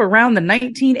time jump around the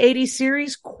 1980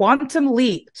 series Quantum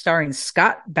Leap, starring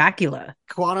Scott Bakula.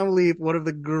 Quantum Leap, one of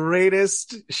the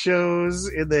greatest shows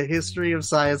in the history of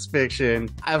science fiction.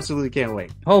 I absolutely can't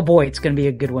wait. Oh boy, it's going to be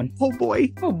a good one. Oh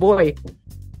boy. Oh boy.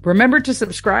 Remember to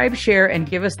subscribe, share, and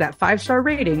give us that 5-star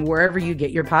rating wherever you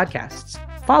get your podcasts.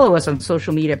 Follow us on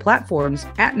social media platforms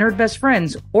at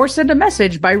NerdBestFriends, or send a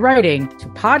message by writing to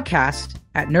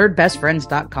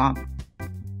podcast@nerdbestfriends.com.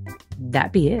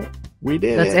 That be it. We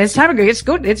did it. It's time to go. It's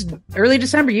good. It's early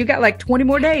December. You got like 20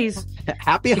 more days.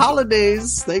 Happy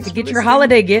holidays. Thanks to get your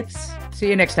holiday gifts. See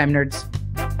you next time, nerds.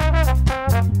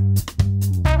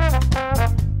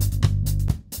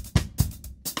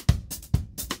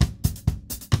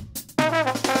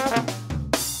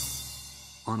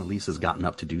 Analese has gotten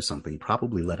up to do something,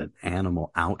 probably let an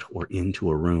animal out or into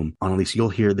a room. Analese, you'll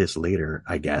hear this later,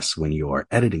 I guess, when you're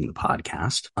editing the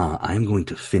podcast. I'm going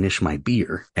to finish my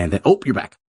beer and then, oh, you're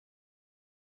back.